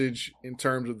message in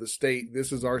terms of the state.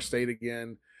 This is our state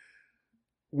again.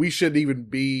 We shouldn't even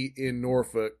be in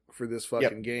Norfolk for this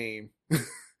fucking game.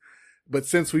 But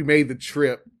since we made the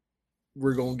trip,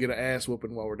 we're going to get an ass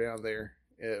whooping while we're down there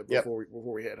before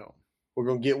we head home. We're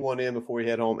going to get one in before we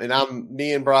head home. And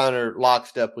me and Brian are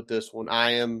lockstep with this one.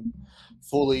 I am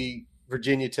fully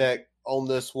Virginia Tech on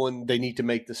this one. They need to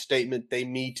make the statement they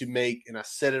need to make, and I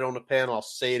said it on the panel, I'll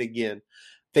say it again.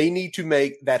 They need to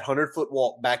make that 100-foot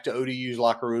walk back to ODU's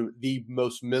locker room the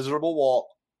most miserable walk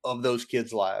of those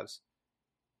kids' lives.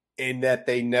 And that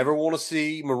they never want to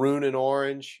see maroon and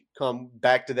orange come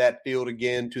back to that field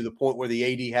again to the point where the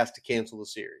AD has to cancel the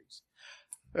series.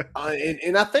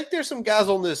 And I think there's some guys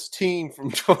on this team from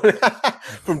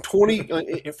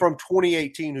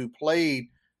 2018 who played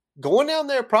going down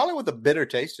there probably with a bitter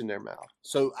taste in their mouth.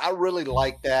 So I really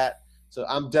like that. So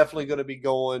I'm definitely going to be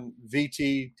going.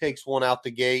 VT takes one out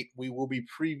the gate. We will be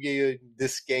previewing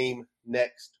this game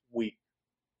next week.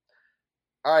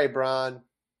 All right, Brian.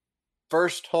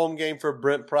 First home game for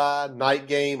Brent Pride, night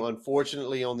game,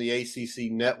 unfortunately, on the ACC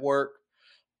network.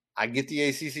 I get the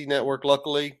ACC network,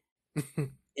 luckily.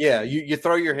 Yeah, you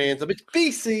throw your hands up. It's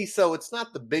BC, so it's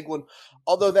not the big one.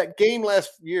 Although that game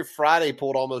last year, Friday,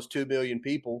 pulled almost 2 million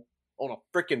people on a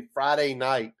freaking Friday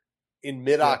night. in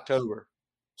mid-October.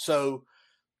 So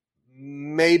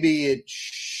maybe it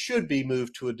should be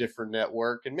moved to a different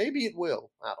network, and maybe it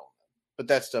will. I don't know. But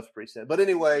that stuff's pretty sad. But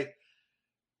anyway,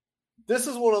 this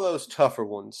is one of those tougher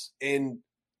ones. And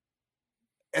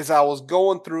as I was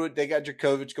going through it, they got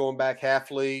Djokovic going back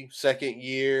halfly, second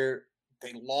year.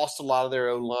 They lost a lot of their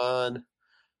O-line.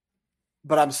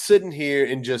 But I'm sitting here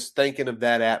and just thinking of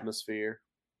that atmosphere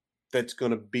that's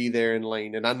going to be there in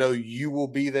Lane. And I know you will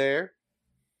be there.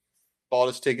 Bought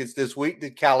his tickets this week.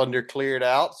 The calendar cleared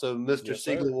out, so Mr.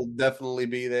 Siegel will definitely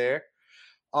be there.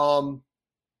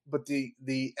 But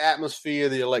the atmosphere,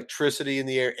 the electricity in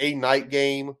the air, a night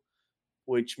game,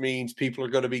 which means people are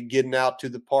going to be getting out to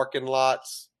the parking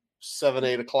lots 7,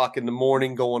 8 o'clock in the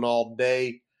morning, going all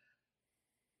day.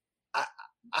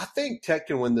 I think Tech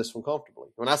can win this one comfortably.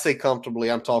 When I say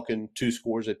comfortably, I'm talking 2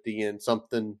 scores at the end,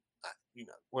 something,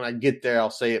 when I get there, I'll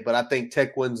say it. But I think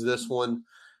Tech wins this one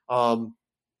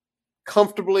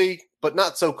comfortably, but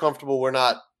not so comfortable. We're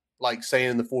not like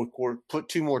saying in the fourth quarter, put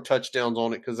 2 more touchdowns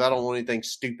on it because I don't want anything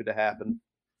stupid to happen.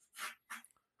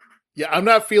 Yeah, I'm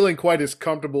not feeling quite as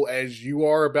comfortable as you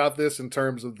are about this in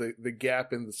terms of the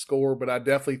gap in the score, but I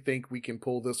definitely think we can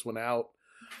pull this one out.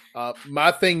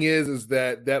 My thing is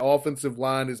that offensive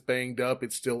line is banged up.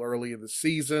 It's still early in the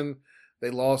season.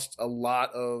 They lost a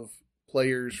lot of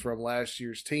players from last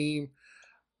year's team.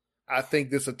 I think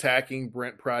this attacking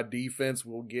Brent Pry defense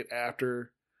will get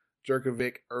after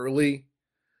Jerkovic early,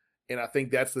 and I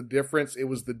think that's the difference. It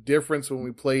was the difference when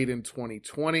we played in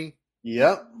 2020.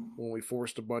 Yep. When we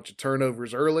forced a bunch of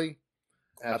turnovers early.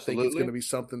 Absolutely. I think it's going to be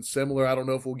something similar. I don't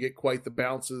know if we'll get quite the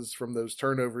bounces from those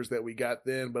turnovers that we got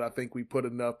then, but I think we put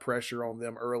enough pressure on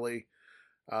them early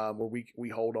where we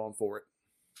hold on for it.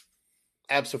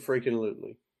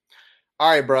 Absolutely. All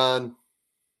right, Brian.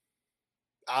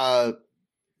 Can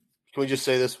we just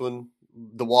say this one?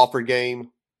 The Wofford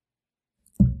game.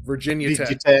 Virginia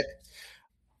Tech.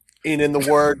 And in the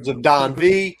words of Don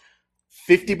V,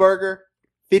 50 burger,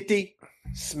 50,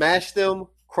 smash them,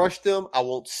 crush them. I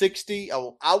want 60. I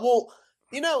want,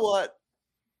 you know what?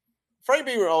 Frank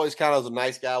Beamer always kind of was a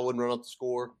nice guy, wouldn't run up the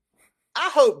score. I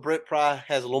hope Brent Pry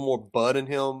has a little more bud in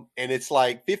him, and it's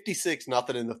like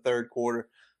 56-0 in the third quarter.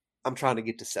 I'm trying to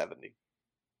get to 70.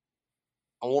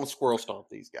 I want to squirrel stomp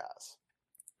these guys.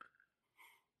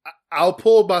 I'll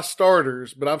pull my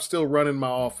starters, but I'm still running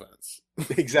my offense.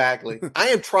 Exactly. I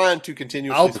am trying to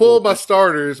continuously. I'll pull my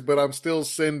starters, but I'm still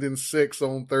sending 6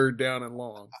 on 3rd down and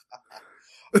long.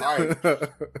 All right.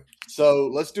 So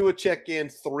let's do a check-in.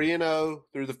 3-0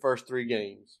 through the first 3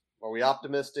 games. Are we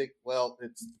optimistic? Well,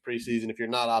 it's the preseason. If you're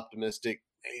not optimistic,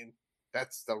 man,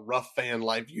 that's the rough fan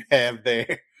life you have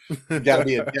there. You got to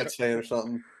be a Jets fan or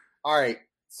something. All right.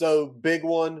 So big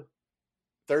one,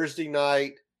 Thursday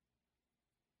night,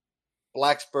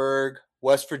 Blacksburg,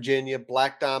 West Virginia,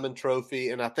 Black Diamond Trophy.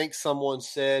 And I think someone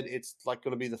said it's like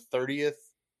going to be the 30th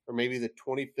or maybe the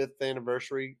 25th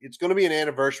anniversary. It's going to be an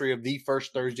anniversary of the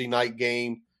first Thursday night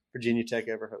game Virginia Tech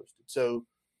ever hosted. So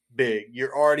big.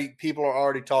 People are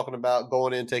already talking about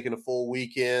going in, taking a full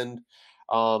weekend.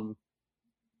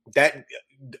 That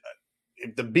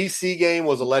if the BC game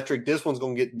was electric, this one's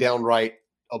going to get downright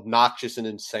obnoxious and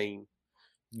insane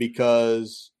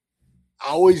because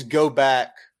I always go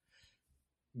back.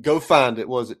 Go find it.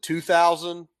 Was it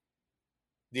 2000?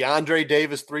 The Andre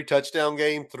Davis 3-touchdown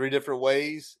game, 3 different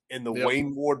ways, and the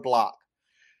Wayne Ward block.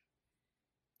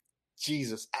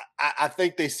 Jesus, I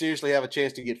think they seriously have a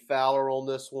chance to get Fowler on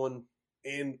this one.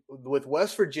 And with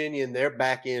West Virginia and their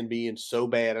back end being so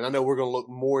bad, and I know we're going to look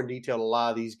more in detail at a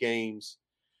lot of these games,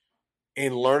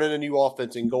 and learning a new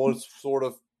offense and going sort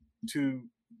of to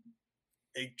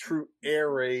a true air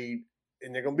raid,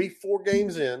 and they're going to be 4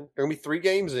 games in. They're going to be 3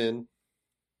 games in.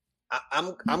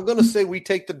 I'm going to say we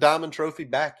take the Diamond Trophy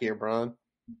back here, Brian.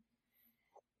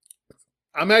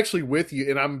 I'm actually with you,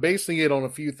 and I'm basing it on a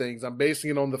few things. I'm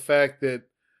basing it on the fact that,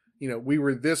 we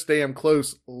were this damn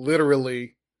close,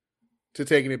 literally, to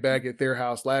taking it back at their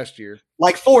house last year.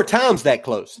 Like 4 times that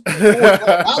close.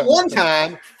 Not 1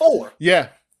 time, 4. Yeah.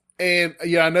 And,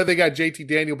 I know they got JT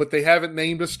Daniel, but they haven't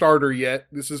named a starter yet.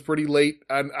 This is pretty late.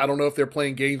 I don't know if they're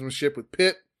playing gamesmanship with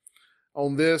Pitt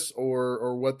on this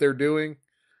or what they're doing.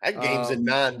 That game's in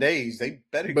 9 days. They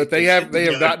better. But they have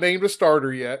not named a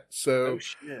starter yet. So,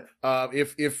 shit.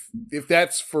 If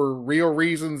that's for real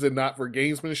reasons and not for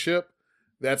gamesmanship,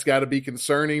 that's got to be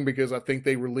concerning because I think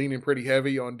they were leaning pretty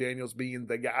heavy on Daniels being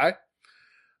the guy.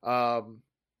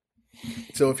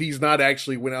 So if he's not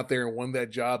actually went out there and won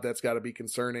that job, that's got to be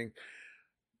concerning.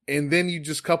 And then you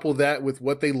just couple that with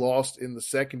what they lost in the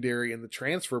secondary and the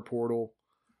transfer portal.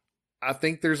 I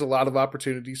think there's a lot of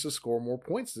opportunities to score more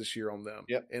points this year on them.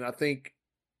 Yep. And I think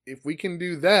if we can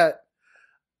do that,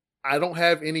 I don't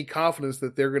have any confidence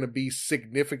that they're going to be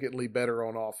significantly better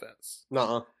on offense.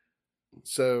 Nuh-uh.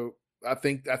 So I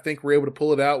think we're able to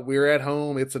pull it out. We're at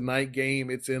home. It's a night game.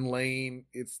 It's in Lane.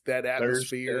 It's that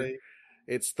atmosphere. Thursday.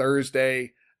 It's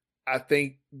Thursday. I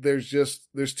think there's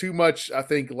too much, I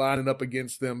think, lining up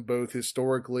against them both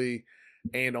historically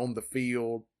and on the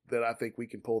field that I think we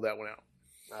can pull that one out.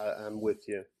 I'm with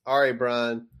you. All right,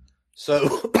 Brian.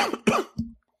 So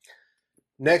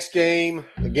next game,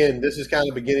 again, this is kind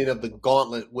of the beginning of the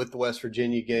gauntlet with the West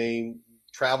Virginia game.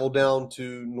 Travel down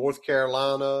to North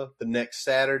Carolina the next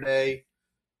Saturday.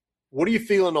 What are you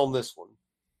feeling on this one?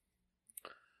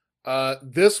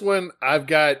 This one, I've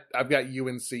got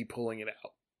UNC pulling it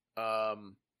out.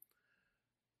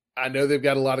 I know they've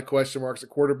got a lot of question marks at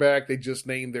quarterback. They just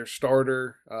named their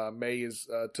starter. May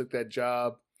took that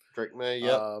job. Drake May,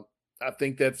 yep. I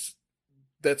think that's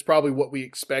probably what we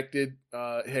expected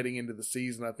heading into the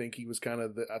season. I think he was kind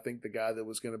of the guy that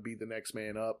was going to be the next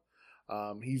man up.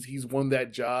 He's won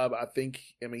that job. I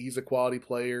mean, he's a quality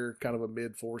player, kind of a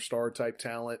mid 4-star type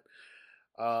talent.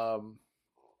 I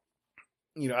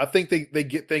think they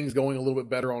get things going a little bit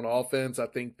better on offense. I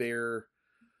think they're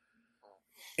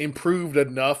improved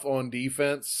enough on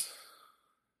defense.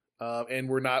 And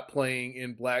we're not playing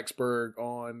in Blacksburg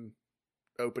on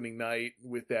opening night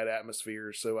with that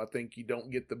atmosphere. So I think you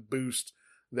don't get the boost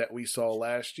that we saw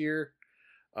last year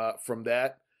from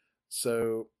that.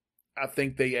 So I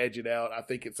think they edge it out. I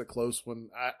think it's a close one.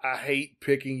 I hate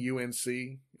picking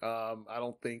UNC. I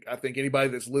think anybody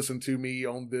that's listened to me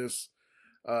on this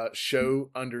show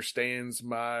understands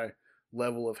my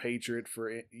level of hatred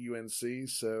for UNC.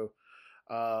 So,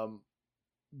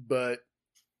 but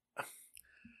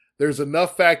there's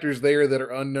enough factors there that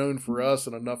are unknown for us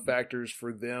and enough factors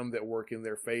for them that work in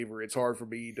their favor. It's hard for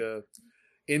me to,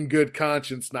 in good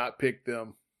conscience, not pick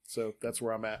them. So that's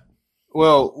where I'm at.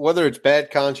 Well, whether it's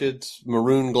bad conscience,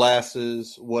 maroon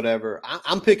glasses, whatever,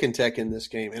 I'm picking Tech in this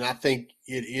game, and I think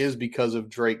it is because of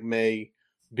Drake May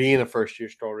being a first-year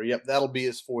starter. Yep, that'll be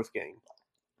his 4th game.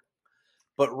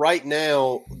 But right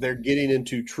now, they're getting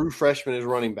into true freshmen as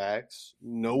running backs.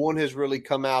 No one has really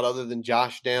come out other than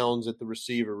Josh Downs at the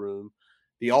receiver room.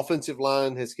 The offensive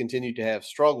line has continued to have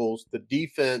struggles. The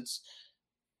defense –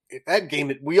 that game,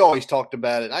 we always talked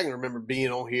about it. I can remember being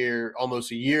on here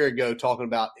almost a year ago talking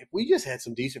about if we just had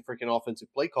some decent freaking offensive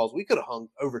play calls, we could have hung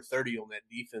over 30 on that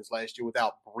defense last year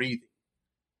without breathing.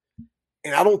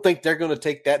 And I don't think they're going to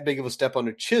take that big of a step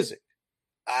under Chiswick.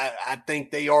 I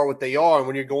think they are what they are. And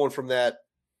when you're going from that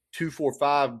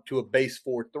 2-4-5 to a base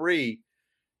 4-3,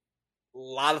 a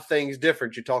lot of things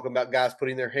different. You're talking about guys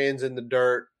putting their hands in the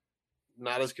dirt,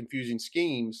 not as confusing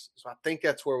schemes. So I think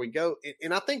that's where we go.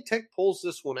 And I think Tech pulls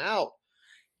this one out.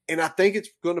 And I think it's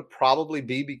going to probably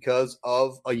be because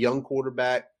of a young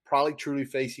quarterback probably truly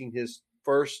facing his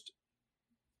first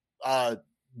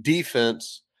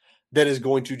defense that is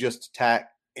going to just attack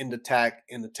and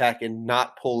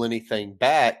not pull anything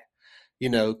back,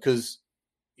 because,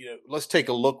 let's take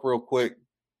a look real quick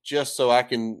just so I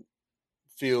can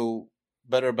feel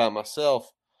better about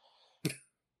myself.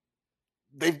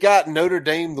 They've got Notre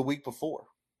Dame the week before.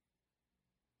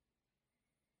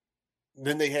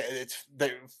 Then they had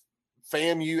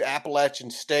FAMU,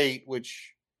 Appalachian State,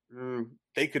 which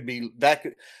they could lose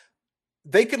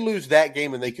that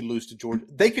game and they could lose to Georgia.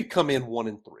 They could come in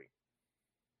 1-3.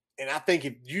 And I think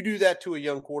if you do that to a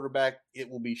young quarterback, it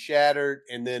will be shattered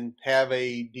and then have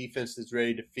a defense that's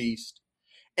ready to feast.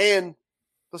 And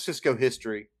let's just go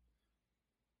history.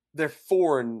 They're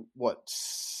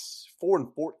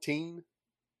 4-14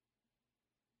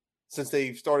 since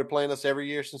they've started playing us every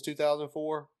year since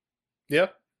 2004. Yeah.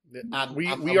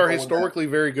 We are historically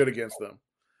very good against them.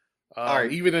 All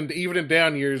right. Even in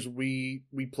down years, we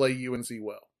play UNC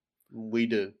well. We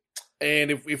do.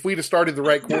 And if we'd have started the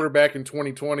right quarterback in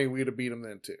 2020, we'd have beat them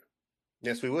then too.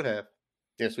 Yes, we would have.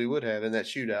 In that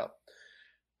shootout.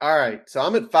 All right. So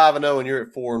I'm at 5-0 and you're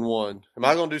at 4-1. Am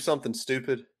I going to do something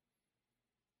stupid?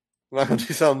 Am I going to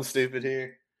do something stupid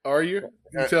here? Are you?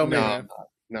 You tell me, man.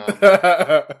 No.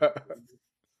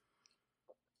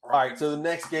 All right, so the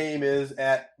next game is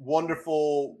at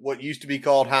wonderful, what used to be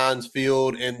called Heinz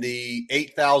Field, and the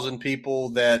 8,000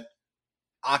 people that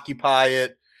occupy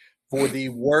it for the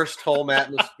worst home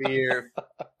atmosphere.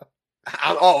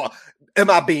 Am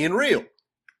I being real?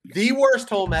 The worst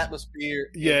home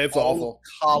atmosphere. Yeah, it's awful.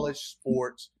 College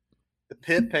sports, the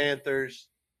Pitt Panthers,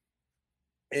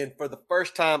 and for the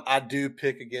first time, I do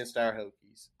pick against our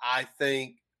Hokies. I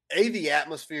think the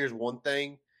atmosphere is one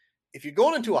thing. If you're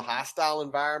going into a hostile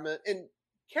environment, and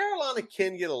Carolina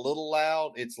can get a little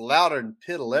loud, it's louder than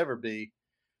Pitt will ever be.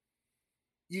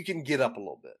 you can get up a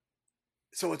little bit.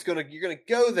 So you're gonna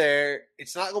go there.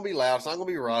 It's not gonna be loud. It's not gonna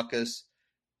be raucous.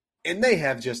 And they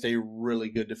have just a really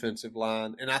good defensive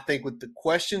line. And I think with the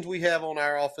questions we have on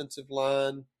our offensive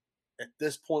line, at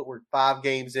this point, we're 5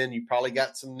 games in. You probably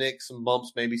got some nicks, some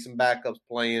bumps, maybe some backups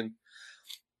playing.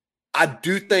 I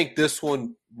do think this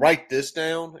one, write this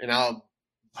down, and I'm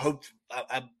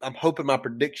hoping my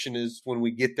prediction is when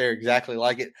we get there exactly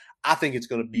like it. I think it's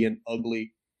going to be an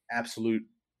ugly, absolute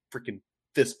freaking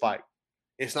fist fight.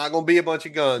 It's not going to be a bunch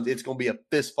of guns. It's going to be a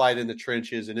fist fight in the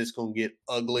trenches, and it's going to get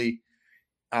ugly.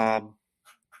 And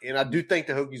I do think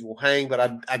the Hokies will hang,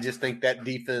 but I just think that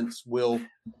defense will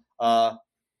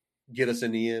get us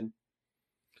in the end.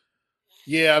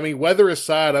 Yeah, I mean, weather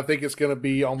aside, I think it's going to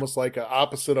be almost like an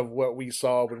opposite of what we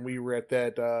saw when we were at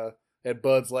that at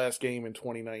Bud's last game in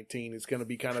 2019. It's going to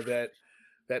be kind of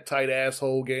that tight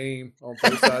asshole game on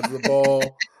both sides of the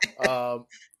ball.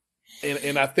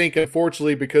 And I think,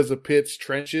 unfortunately, because of Pitt's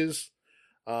trenches,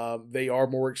 they are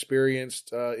more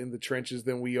experienced in the trenches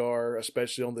than we are,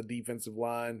 especially on the defensive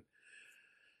line.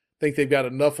 I think they've got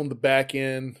enough on the back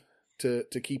end to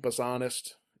keep us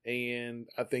honest, and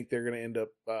I think they're going to end up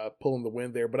pulling the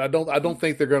win there. But I don't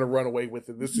think they're going to run away with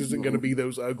it. This isn't going to be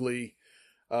those ugly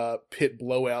Pitt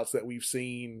blowouts that we've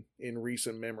seen in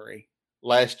recent memory.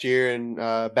 Last year and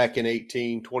back in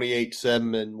 18,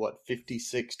 28-7 and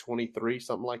 56-23,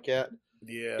 something like that.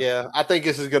 Yeah. Yeah, I think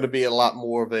this is going to be a lot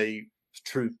more of a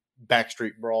true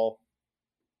backstreet brawl.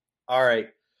 All right,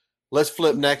 let's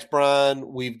flip next,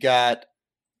 Brian. We've got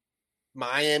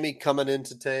Miami coming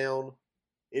into town.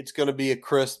 It's going to be a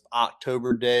crisp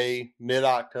October day,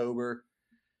 mid-October.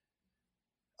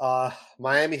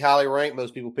 Miami highly ranked.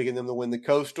 Most people picking them to win the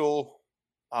Coastal.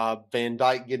 Van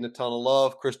Dyke getting a ton of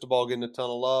love. Cristobal getting a ton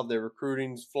of love. Their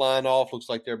recruiting's flying off. Looks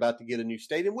like they're about to get a new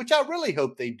stadium, which I really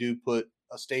hope they do put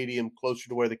a stadium closer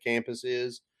to where the campus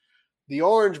is. The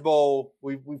Orange Bowl,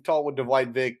 we've talked with Dwight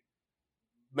Vick.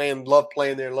 Man, love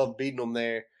playing there, love beating them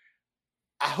there.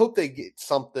 I hope they get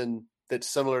something that's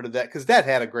similar to that because that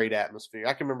had a great atmosphere.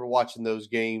 I can remember watching those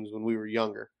games when we were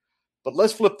younger. But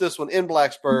let's flip this one in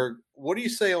Blacksburg. What do you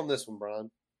say on this one,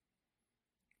 Brian?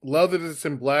 Love that it's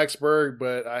in Blacksburg,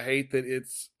 but I hate that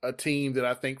it's a team that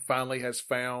I think finally has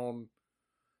found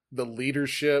the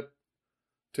leadership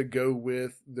to go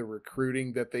with the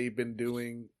recruiting that they've been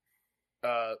doing.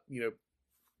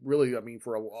 Really, I mean,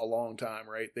 for a long time,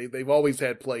 right? They've always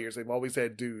had players. They've always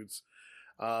had dudes.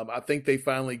 I think they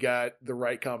finally got the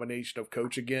right combination of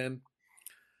coach again.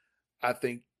 I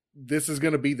think this is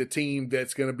going to be the team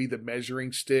that's going to be the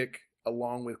measuring stick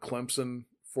along with Clemson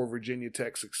for Virginia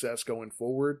Tech success going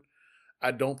forward.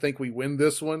 I don't think we win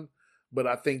this one, but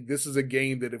I think this is a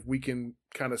game that if we can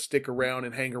kind of stick around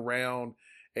and hang around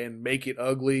and make it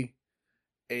ugly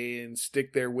and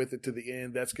stick there with it to the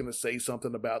end, that's going to say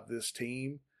something about this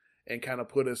team and kind of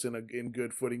put us in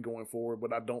good footing going forward.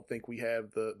 But I don't think we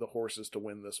have the horses to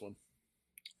win this one.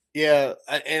 Yeah,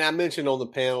 and I mentioned on the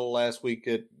panel last week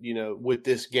that, with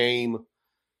this game,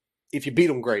 if you beat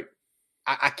them, great.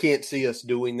 I can't see us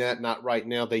doing that, not right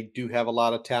now. They do have a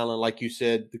lot of talent. Like you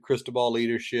said, the Cristobal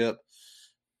leadership,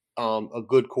 a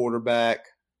good quarterback.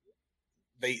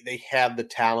 They have the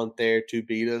talent there to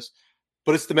beat us.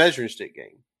 But it's the measuring stick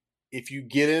game. If you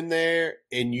get in there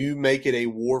and you make it a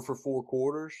war for 4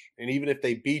 quarters, and even if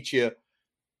they beat you,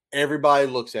 everybody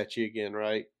looks at you again,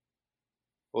 right?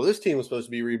 Well, this team was supposed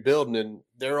to be rebuilding, and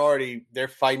they're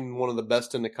fighting one of the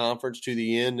best in the conference to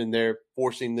the end, and they're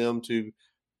forcing them to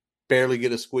barely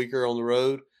get a squeaker on the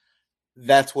road.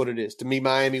 That's what it is. To me,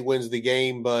 Miami wins the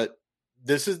game, but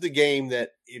this is the game that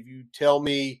if you tell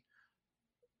me,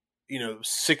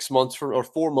 6 months from or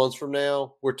 4 months from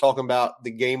now, we're talking about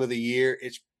the game of the year,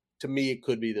 to me, it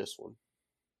could be this one.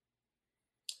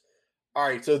 All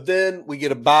right, so then we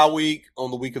get a bye week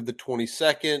on the week of the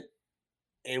 22nd,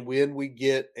 and when we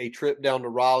get a trip down to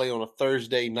Raleigh on a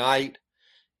Thursday night,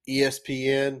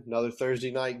 ESPN, another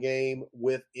Thursday night game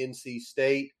with NC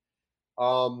State.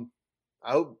 I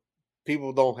hope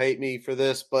people don't hate me for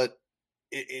this, but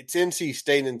it's NC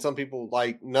State, and some people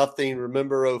like nothing.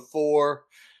 Remember 04?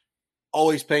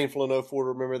 Always painful in 04 to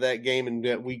remember that game, and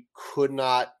that we could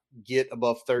not get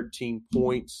above 13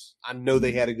 points. I know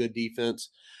they had a good defense,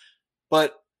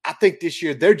 but I think this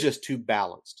year they're just too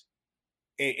balanced.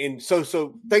 And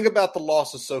so think about the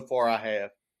losses so far I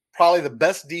have. Probably the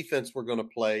best defense we're going to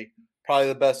play, probably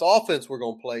the best offense we're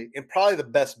going to play, and probably the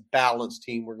best balanced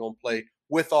team we're going to play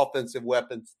with offensive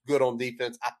weapons, good on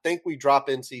defense. I think we drop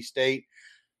NC State.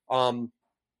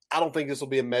 I don't think this will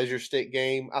be a measure stick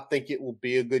game. I think it will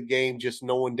be a good game, just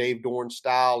knowing Dave Dorn's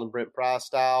style and Brent Pry's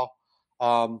style.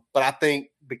 But I think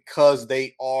because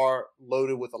they are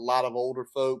loaded with a lot of older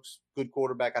folks, good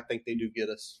quarterback, I think they do get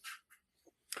us.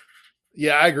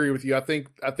 Yeah, I agree with you. I think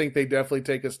they definitely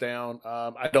take us down.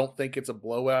 I don't think it's a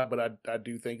blowout, but I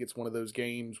do think it's one of those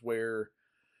games where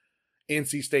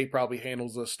NC State probably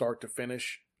handles us start to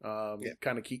finish. Yeah.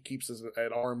 Kind of keeps us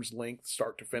at arm's length,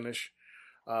 start to finish.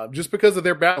 Just because of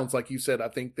their balance, like you said, I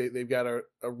think they've got a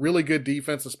really good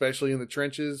defense, especially in the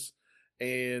trenches,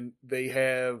 and they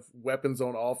have weapons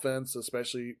on offense,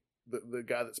 especially the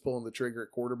guy that's pulling the trigger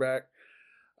at quarterback.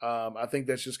 I think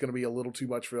that's just going to be a little too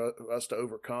much for us to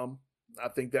overcome. I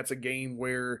think that's a game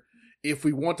where if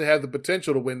we want to have the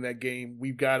potential to win that game,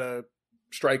 we've got to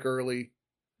strike early,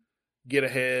 get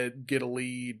ahead, get a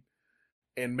lead,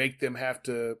 and make them have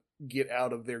to get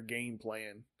out of their game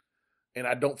plan. And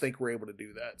I don't think we're able to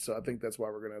do that. So I think that's why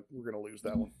we're gonna lose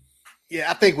that one.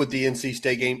 Yeah, I think with the NC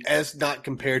State game, as not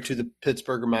compared to the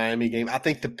Pittsburgh or Miami game, I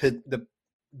think the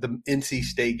NC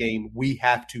State game, we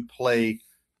have to play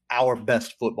our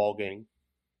best football game.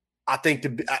 I think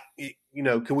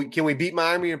can we beat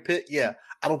Miami or Pitt? Yeah.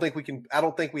 I don't think we can. I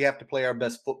don't think we have to play our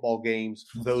best football games,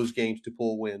 those games, to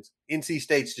pull wins. NC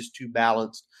State's just too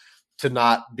balanced to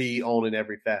not be on in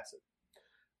every facet.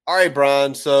 All right,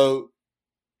 Brian. So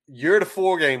you're at a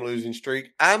 4-game losing streak.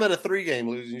 I'm at a 3-game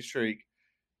losing streak.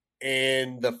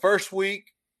 And the first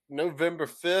week, November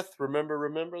 5th,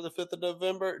 remember the 5th of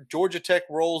November, Georgia Tech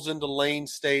rolls into Lane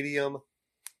Stadium.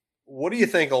 What do you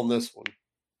think on this one?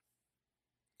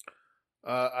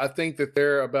 I think that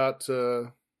they're about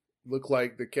to look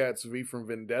like the cats V from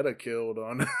Vendetta killed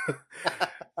on.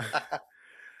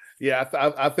 Yeah,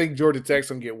 I think Georgia Tech's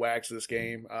going to get waxed this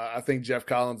game. I think Jeff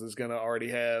Collins is going to already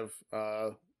have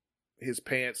his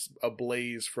pants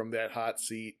ablaze from that hot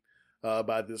seat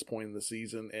by this point in the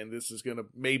season, and this is going to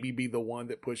maybe be the one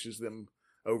that pushes them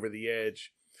over the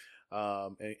edge,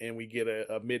 and we get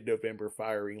a mid-November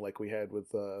firing like we had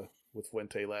with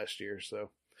Fuente last year. So,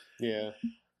 yeah,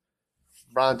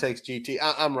 Brian takes GT.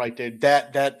 I'm right there.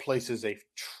 That place is a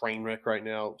train wreck right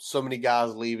now. So many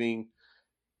guys leaving.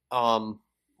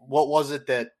 What was it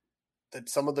that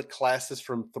some of the classes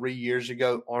from 3 years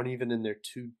ago aren't even in there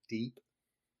too deep?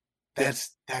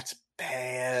 That's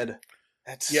bad.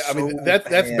 That's I mean that's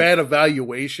bad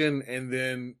evaluation, and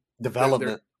then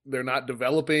development. They're not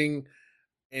developing,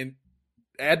 and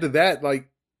add to that, like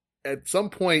at some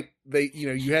point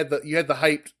you had the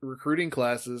hyped recruiting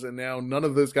classes, and now none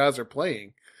of those guys are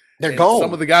playing. They're gone.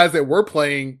 Some of the guys that were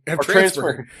playing have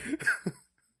transferred.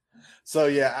 So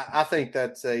yeah, I think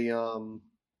that's a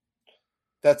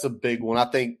big one. I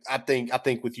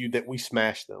think with you that we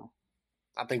smashed them.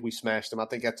 I think we smashed them. I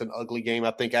think that's an ugly game.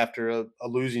 I think after a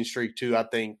losing streak too, I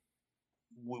think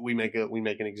we make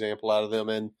an example out of them.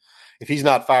 And if he's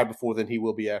not fired before, then he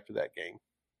will be after that game.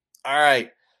 All right.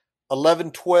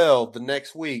 11-12 the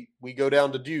next week, we go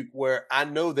down to Duke, where I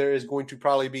know there is going to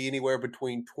probably be anywhere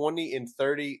between 20 and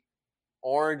 30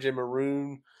 orange and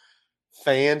maroon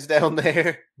fans down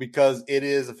there, because it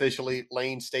is officially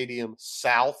Lane Stadium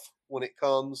South when it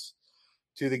comes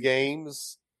to the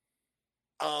games.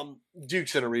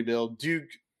 Duke's in a rebuild. Duke,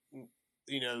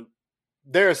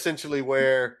 they're essentially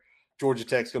where Georgia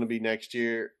Tech's going to be next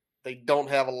year. They don't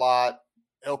have a lot.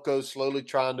 Elko's slowly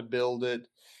trying to build it.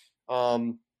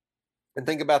 And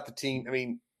think about the team. I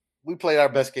mean, we played our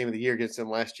best game of the year against them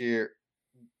last year,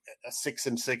 a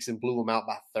 6-6, and blew them out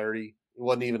by 30. It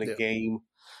wasn't even a game.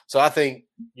 So I think,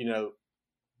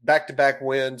 back-to-back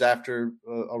wins after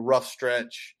a rough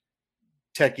stretch,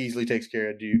 Tech easily takes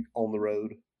care of Duke on the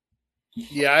road.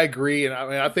 Yeah, I agree. And I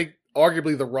mean, I think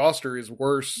arguably the roster is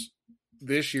worse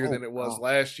this year than it was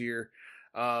last year.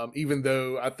 Even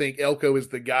though I think Elko is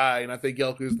the guy, and I think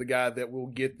Elko is the guy that will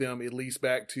get them at least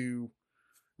back to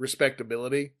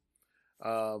respectability.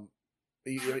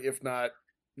 If not,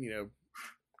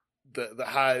 the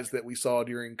highs that we saw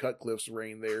during Cutcliffe's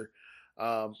reign there.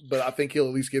 But I think he'll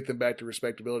at least get them back to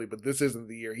respectability. But this isn't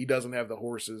the year. He doesn't have the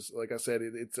horses. Like I said,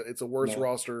 it's a worse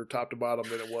roster top to bottom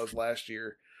than it was last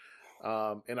year.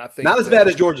 And I think not as bad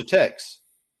as Georgia Tech's.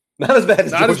 Not as bad,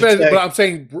 but I'm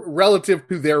saying relative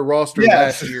to their roster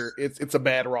last year, it's a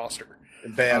bad roster.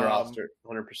 Bad roster,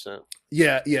 100%.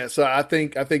 Yeah. So I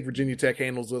think Virginia Tech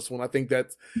handles this one. I think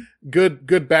that's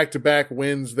good back-to-back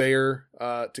wins there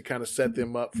to kind of set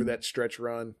them up for that stretch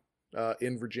run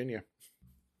in Virginia.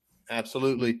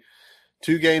 Absolutely.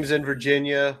 2 games in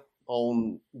Virginia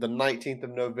on the 19th of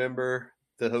November.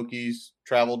 The Hokies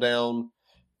travel down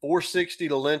 460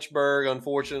 to Lynchburg,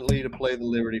 unfortunately, to play the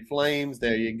Liberty Flames.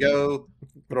 There you go.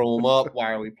 Throw them up.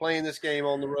 Why are we playing this game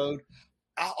on the road?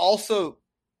 I also,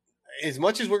 as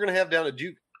much as we're going to have down at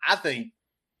Duke, I think,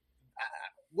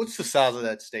 what's the size of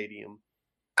that stadium?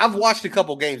 I've watched a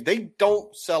couple games. They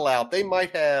don't sell out. They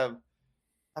might have,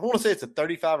 I want to say it's a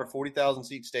 35 or 40,000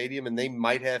 seat stadium, and they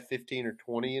might have 15 or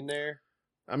 20 in there.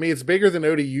 I mean, it's bigger than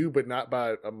ODU, but not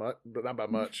by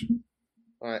much.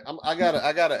 All right, I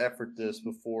gotta effort this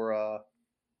before.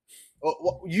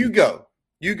 You go.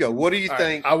 What do you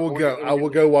think? Right, I will go. I will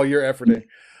go while you're efforting.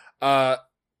 I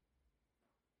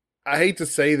hate to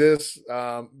say this,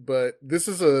 but this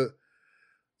is a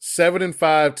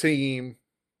 7-5 team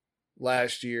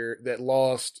last year that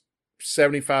lost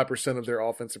 75% of their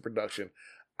offensive production.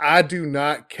 I do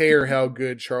not care how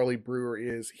good Charlie Brewer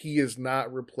is. He is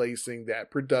not replacing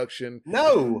that production.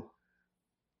 No,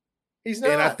 he's not.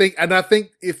 And I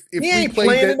think if he we ain't played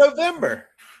playing that, in November.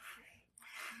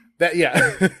 that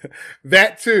yeah,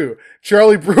 that too.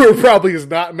 Charlie Brewer probably is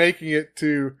not making it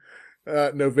to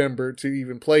November to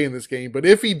even play in this game. But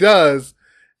if he does,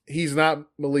 he's not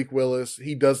Malik Willis.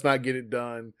 He does not get it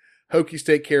done. Hokies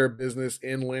take care of business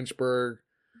in Lynchburg,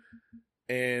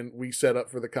 and we set up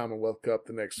for the Commonwealth Cup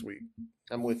the next week.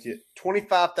 I'm with you.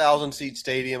 25,000 seat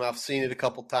stadium. I've seen it a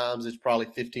couple times. It's probably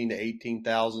 15 to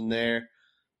 18,000 there.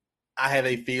 I have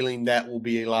a feeling that will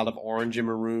be a lot of orange and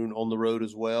maroon on the road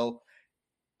as well.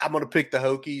 I'm going to pick the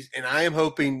Hokies, and I am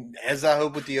hoping, as I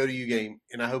hope with the ODU game,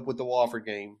 and I hope with the Wofford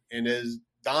game, and as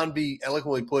Don B.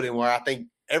 eloquently put in, where I think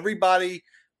everybody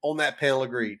on that panel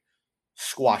agreed,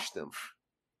 squash them.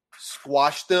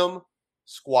 Squash them.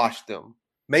 Squash them.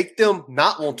 Make them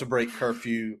not want to break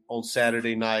curfew on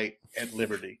Saturday night at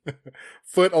Liberty.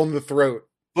 Foot on the throat.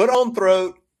 Foot on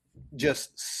throat,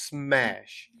 just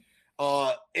smash.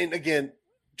 And again,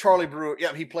 Charlie Brewer,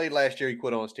 yeah, he played last year. He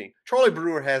quit on his team. Charlie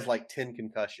Brewer has like 10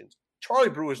 concussions. Charlie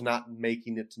Brewer's not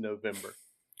making it to November.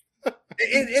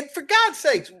 and for God's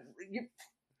sakes,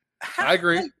 I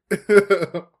agree.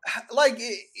 Like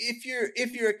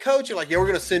if you're a coach, you're like, yeah, we're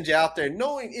going to send you out there,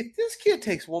 knowing if this kid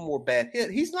takes one more bad hit,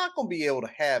 he's not going to be able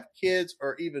to have kids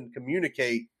or even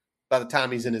communicate by the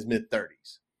time he's in his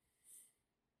mid-30s.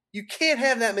 You can't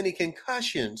have that many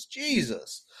concussions.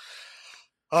 Jesus.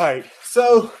 All right,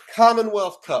 so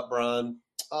Commonwealth Cup, Brian.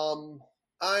 I'm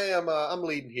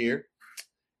leading here,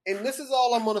 and this is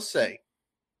all I'm going to say.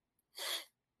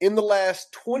 In the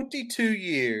last 22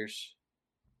 years,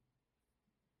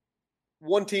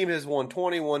 one team has won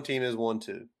 20, one team has won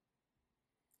 2.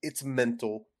 It's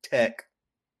mental. Tech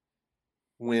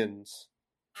wins.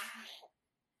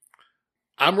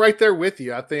 I'm right there with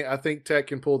you. I think Tech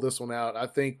can pull this one out. I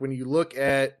think when you look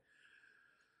at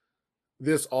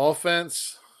this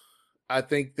offense, I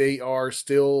think they are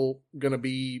still going to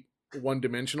be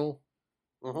one-dimensional.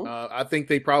 Mm-hmm. I think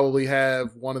they probably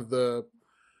have one of the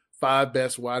 5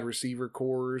 best wide receiver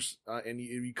cores, and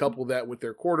you couple that with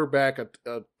their quarterback,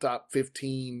 a top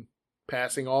 15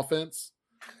 passing offense.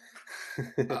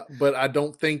 But I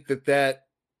don't think that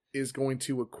is going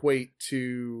to equate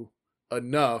to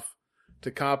enough to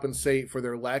compensate for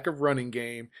their lack of running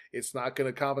game. It's not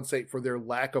going to compensate for their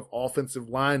lack of offensive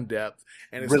line depth,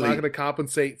 and it's not going to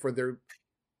compensate for their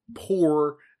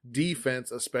poor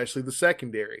defense, especially the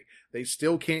secondary. They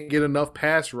still can't get enough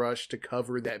pass rush to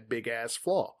cover that big-ass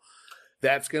flaw.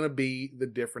 That's going to be the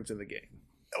difference in the game.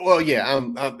 Well, yeah,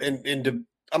 I'm going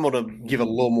to give a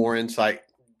little more insight.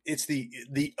 It's the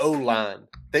O-line.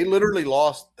 They literally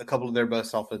lost a couple of their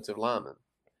best offensive linemen.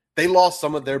 They lost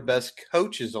some of their best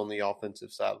coaches on the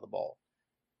offensive side of the ball.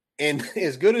 And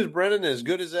as good as Brennan, as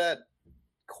good as that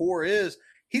core is,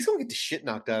 he's going to get the shit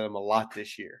knocked out of him a lot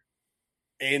this year.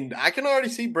 And I can already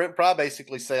see Brent Pry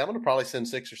basically say, I'm going to probably send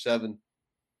 6 or 7.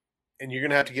 And you're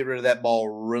going to have to get rid of that ball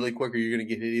really quick or you're going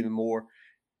to get hit even more.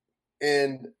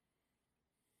 And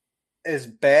as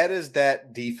bad as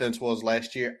that defense was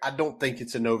last year, I don't think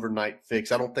it's an overnight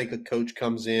fix. I don't think a coach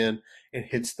comes in and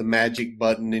hits the magic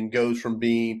button and goes from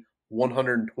being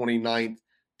 129th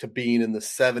to being in the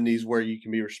 70s where you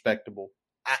can be respectable.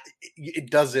 It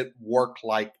doesn't work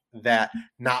like that,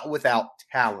 not without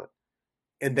talent.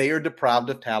 And they are deprived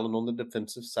of talent on the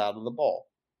defensive side of the ball.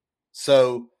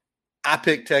 So I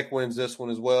picked Tech wins this one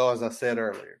as well, as I said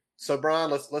earlier. So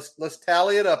Brian, let's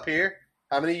tally it up here.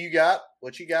 How many you got?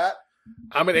 What you got?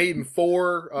 I'm at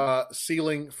 8-4,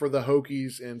 ceiling for the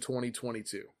Hokies in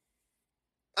 2022.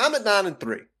 I'm at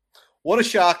 9-3. What a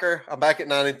shocker! I'm back at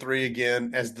 9-3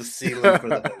 again as the ceiling for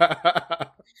the Hokies.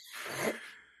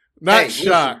 Not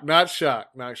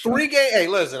shocked. 3 games. Hey,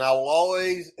 listen, I will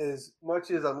always, as much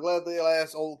as I'm glad the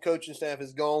last old coaching staff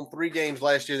is gone, 3 games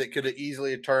last year that could have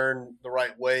easily turned the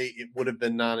right way. It would have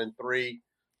been 9-3.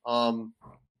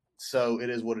 So it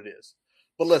is what it is.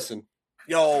 But listen,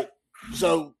 y'all,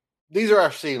 so these are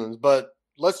our ceilings, but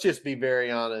let's just be very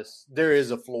honest. There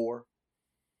is a floor,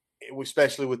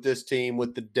 especially with this team,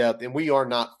 with the depth, and we are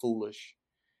not foolish.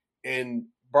 And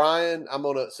Brian,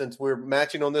 since we're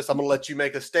matching on this, I'm gonna let you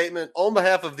make a statement on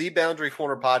behalf of the Boundary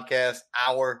Corner podcast,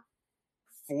 our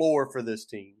floor for this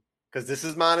team, because this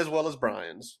is mine as well as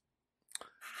Brian's.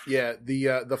 Yeah,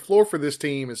 the floor for this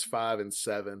team is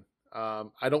 5-7.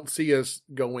 I don't see us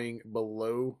going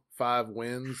below 5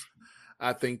 wins.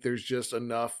 I think there's just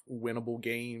enough winnable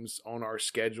games on our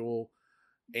schedule,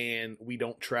 and we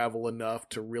don't travel enough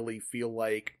to really feel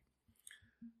like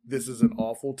this is an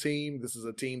awful team. This is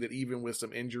a team that even with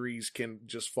some injuries can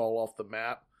just fall off the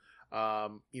map.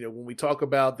 When we talk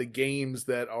about the games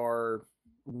that are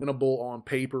winnable on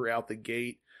paper out the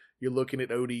gate, you're looking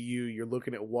at ODU, you're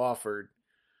looking at Wofford,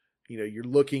 you're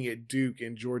looking at Duke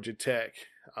and Georgia Tech.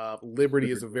 Liberty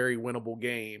is a very winnable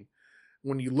game.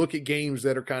 When you look at games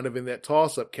that are kind of in that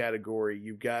toss-up category,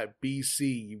 you've got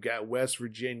BC, you've got West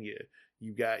Virginia,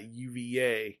 you've got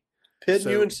UVA. Pitt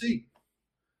and UNC.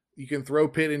 You can throw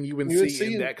Pitt and UNC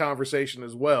in that conversation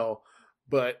as well.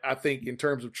 But I think in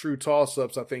terms of true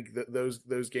toss-ups, I think that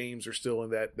those games are still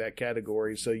in that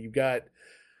category. So you've got,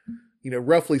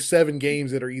 roughly 7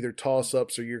 games that are either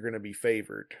toss-ups or you're going to be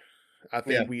favored. I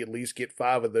think we at least get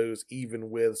 5 of those, even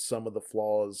with some of the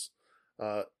flaws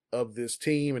of this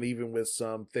team and even with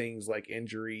some things like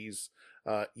injuries,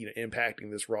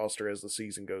 impacting this roster as the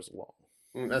season goes along.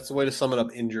 That's the way to sum it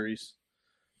up, injuries.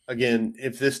 Again,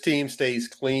 if this team stays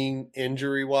clean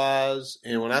injury-wise,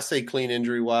 and when I say clean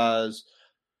injury-wise,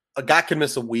 a guy can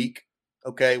miss a week.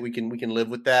 Okay, we can live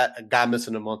with that. A guy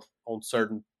missing a month on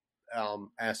certain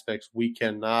aspects, we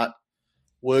cannot.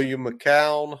 William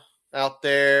McCown out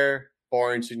there,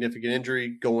 barring significant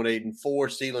injury, going 8-4,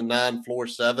 ceiling 9, floor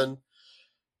 7.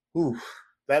 Ooh,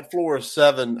 that floor of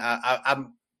 7. I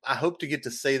hope to get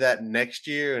to say that next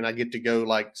year, and I get to go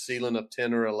like ceiling of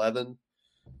 10 or 11.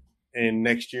 And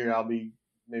next year I'll be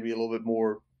maybe a little bit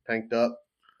more tanked up.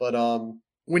 But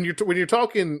when you're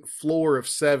talking floor of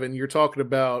 7, you're talking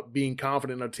about being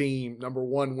confident in a team. Number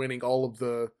 1, winning all of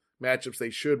the matchups they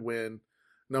should win.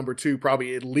 Number 2,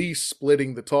 probably at least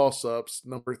splitting the toss-ups.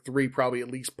 Number 3, probably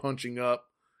at least punching up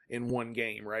in one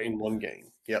game, right? In one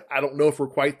game, yep. I don't know if we're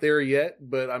quite there yet,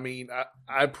 but I mean,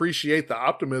 I appreciate the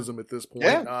optimism at this point.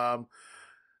 Yeah.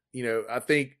 I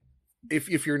think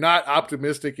if you're not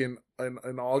optimistic in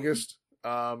August,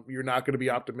 you're not going to be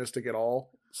optimistic at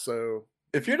all. So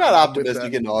if you're not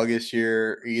optimistic in August,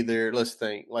 you're either, let's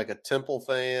think, like a Temple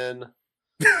fan,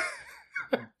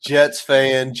 Jets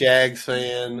fan, Jags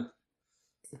fan.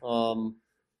 Who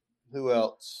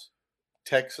else?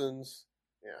 Texans.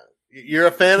 Yeah. You're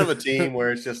a fan of a team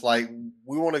where it's just like,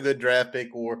 we want a good draft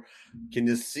pick, or can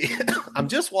just see. I'm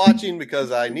just watching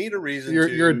because I need a reason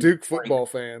You're a Duke football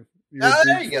fan.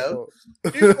 There you go.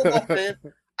 Duke football fan.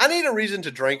 I need a reason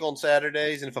to drink on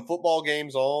Saturdays, and if a football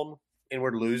game's on and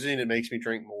we're losing, it makes me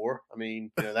drink more. I mean,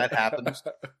 that happens.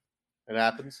 It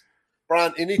happens.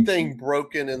 Brian, anything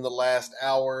broken in the last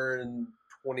hour and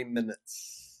 20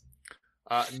 minutes?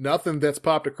 Nothing that's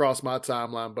popped across my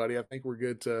timeline, buddy. I think we're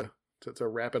good to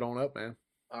wrap it on up, man.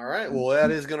 All right. Well,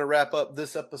 that is going to wrap up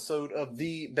this episode of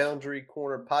the Boundary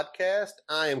Corner podcast.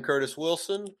 I am Curtis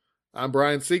Wilson. I'm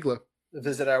Brian Siegler.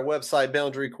 Visit our website,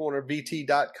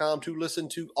 boundarycornerbt.com, to listen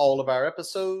to all of our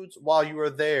episodes. While you are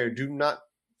there, do not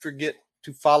forget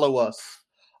to follow us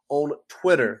on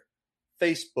Twitter,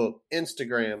 Facebook,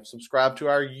 Instagram. Subscribe to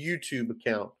our YouTube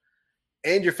account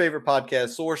and your favorite podcast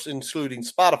source, including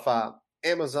Spotify,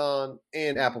 Amazon,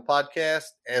 and Apple Podcasts.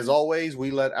 As always, we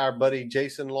let our buddy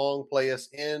Jason Long play us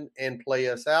in and play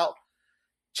us out.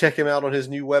 Check him out on his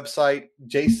new website,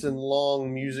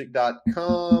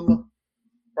 jasonlongmusic.com.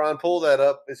 Brian, pull that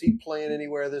up. Is he playing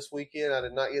anywhere this weekend? I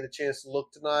did not get a chance to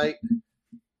look tonight.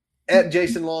 At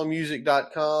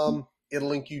jasonlongmusic.com, it'll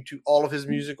link you to all of his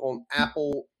music on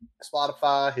Apple,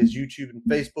 Spotify, his YouTube and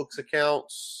Facebook's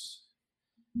accounts.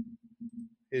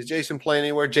 Is Jason playing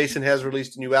anywhere? Jason has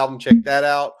released a new album. Check that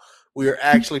out. We are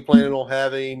actually planning on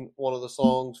having one of the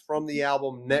songs from the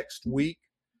album next week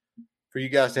for you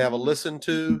guys to have a listen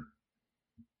to.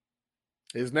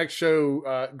 His next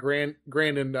show,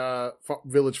 Grandin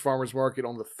Village Farmers Market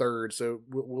on the 3rd. So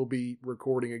we'll be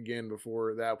recording again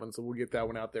before that one. So we'll get that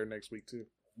one out there next week too.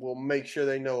 We'll make sure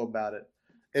they know about it.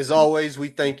 As always, we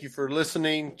thank you for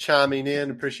listening, chiming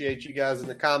in. Appreciate you guys in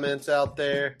the comments out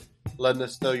there, letting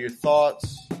us know your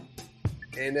thoughts.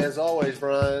 And as always,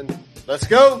 Brian, let's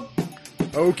go.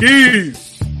 Hokies!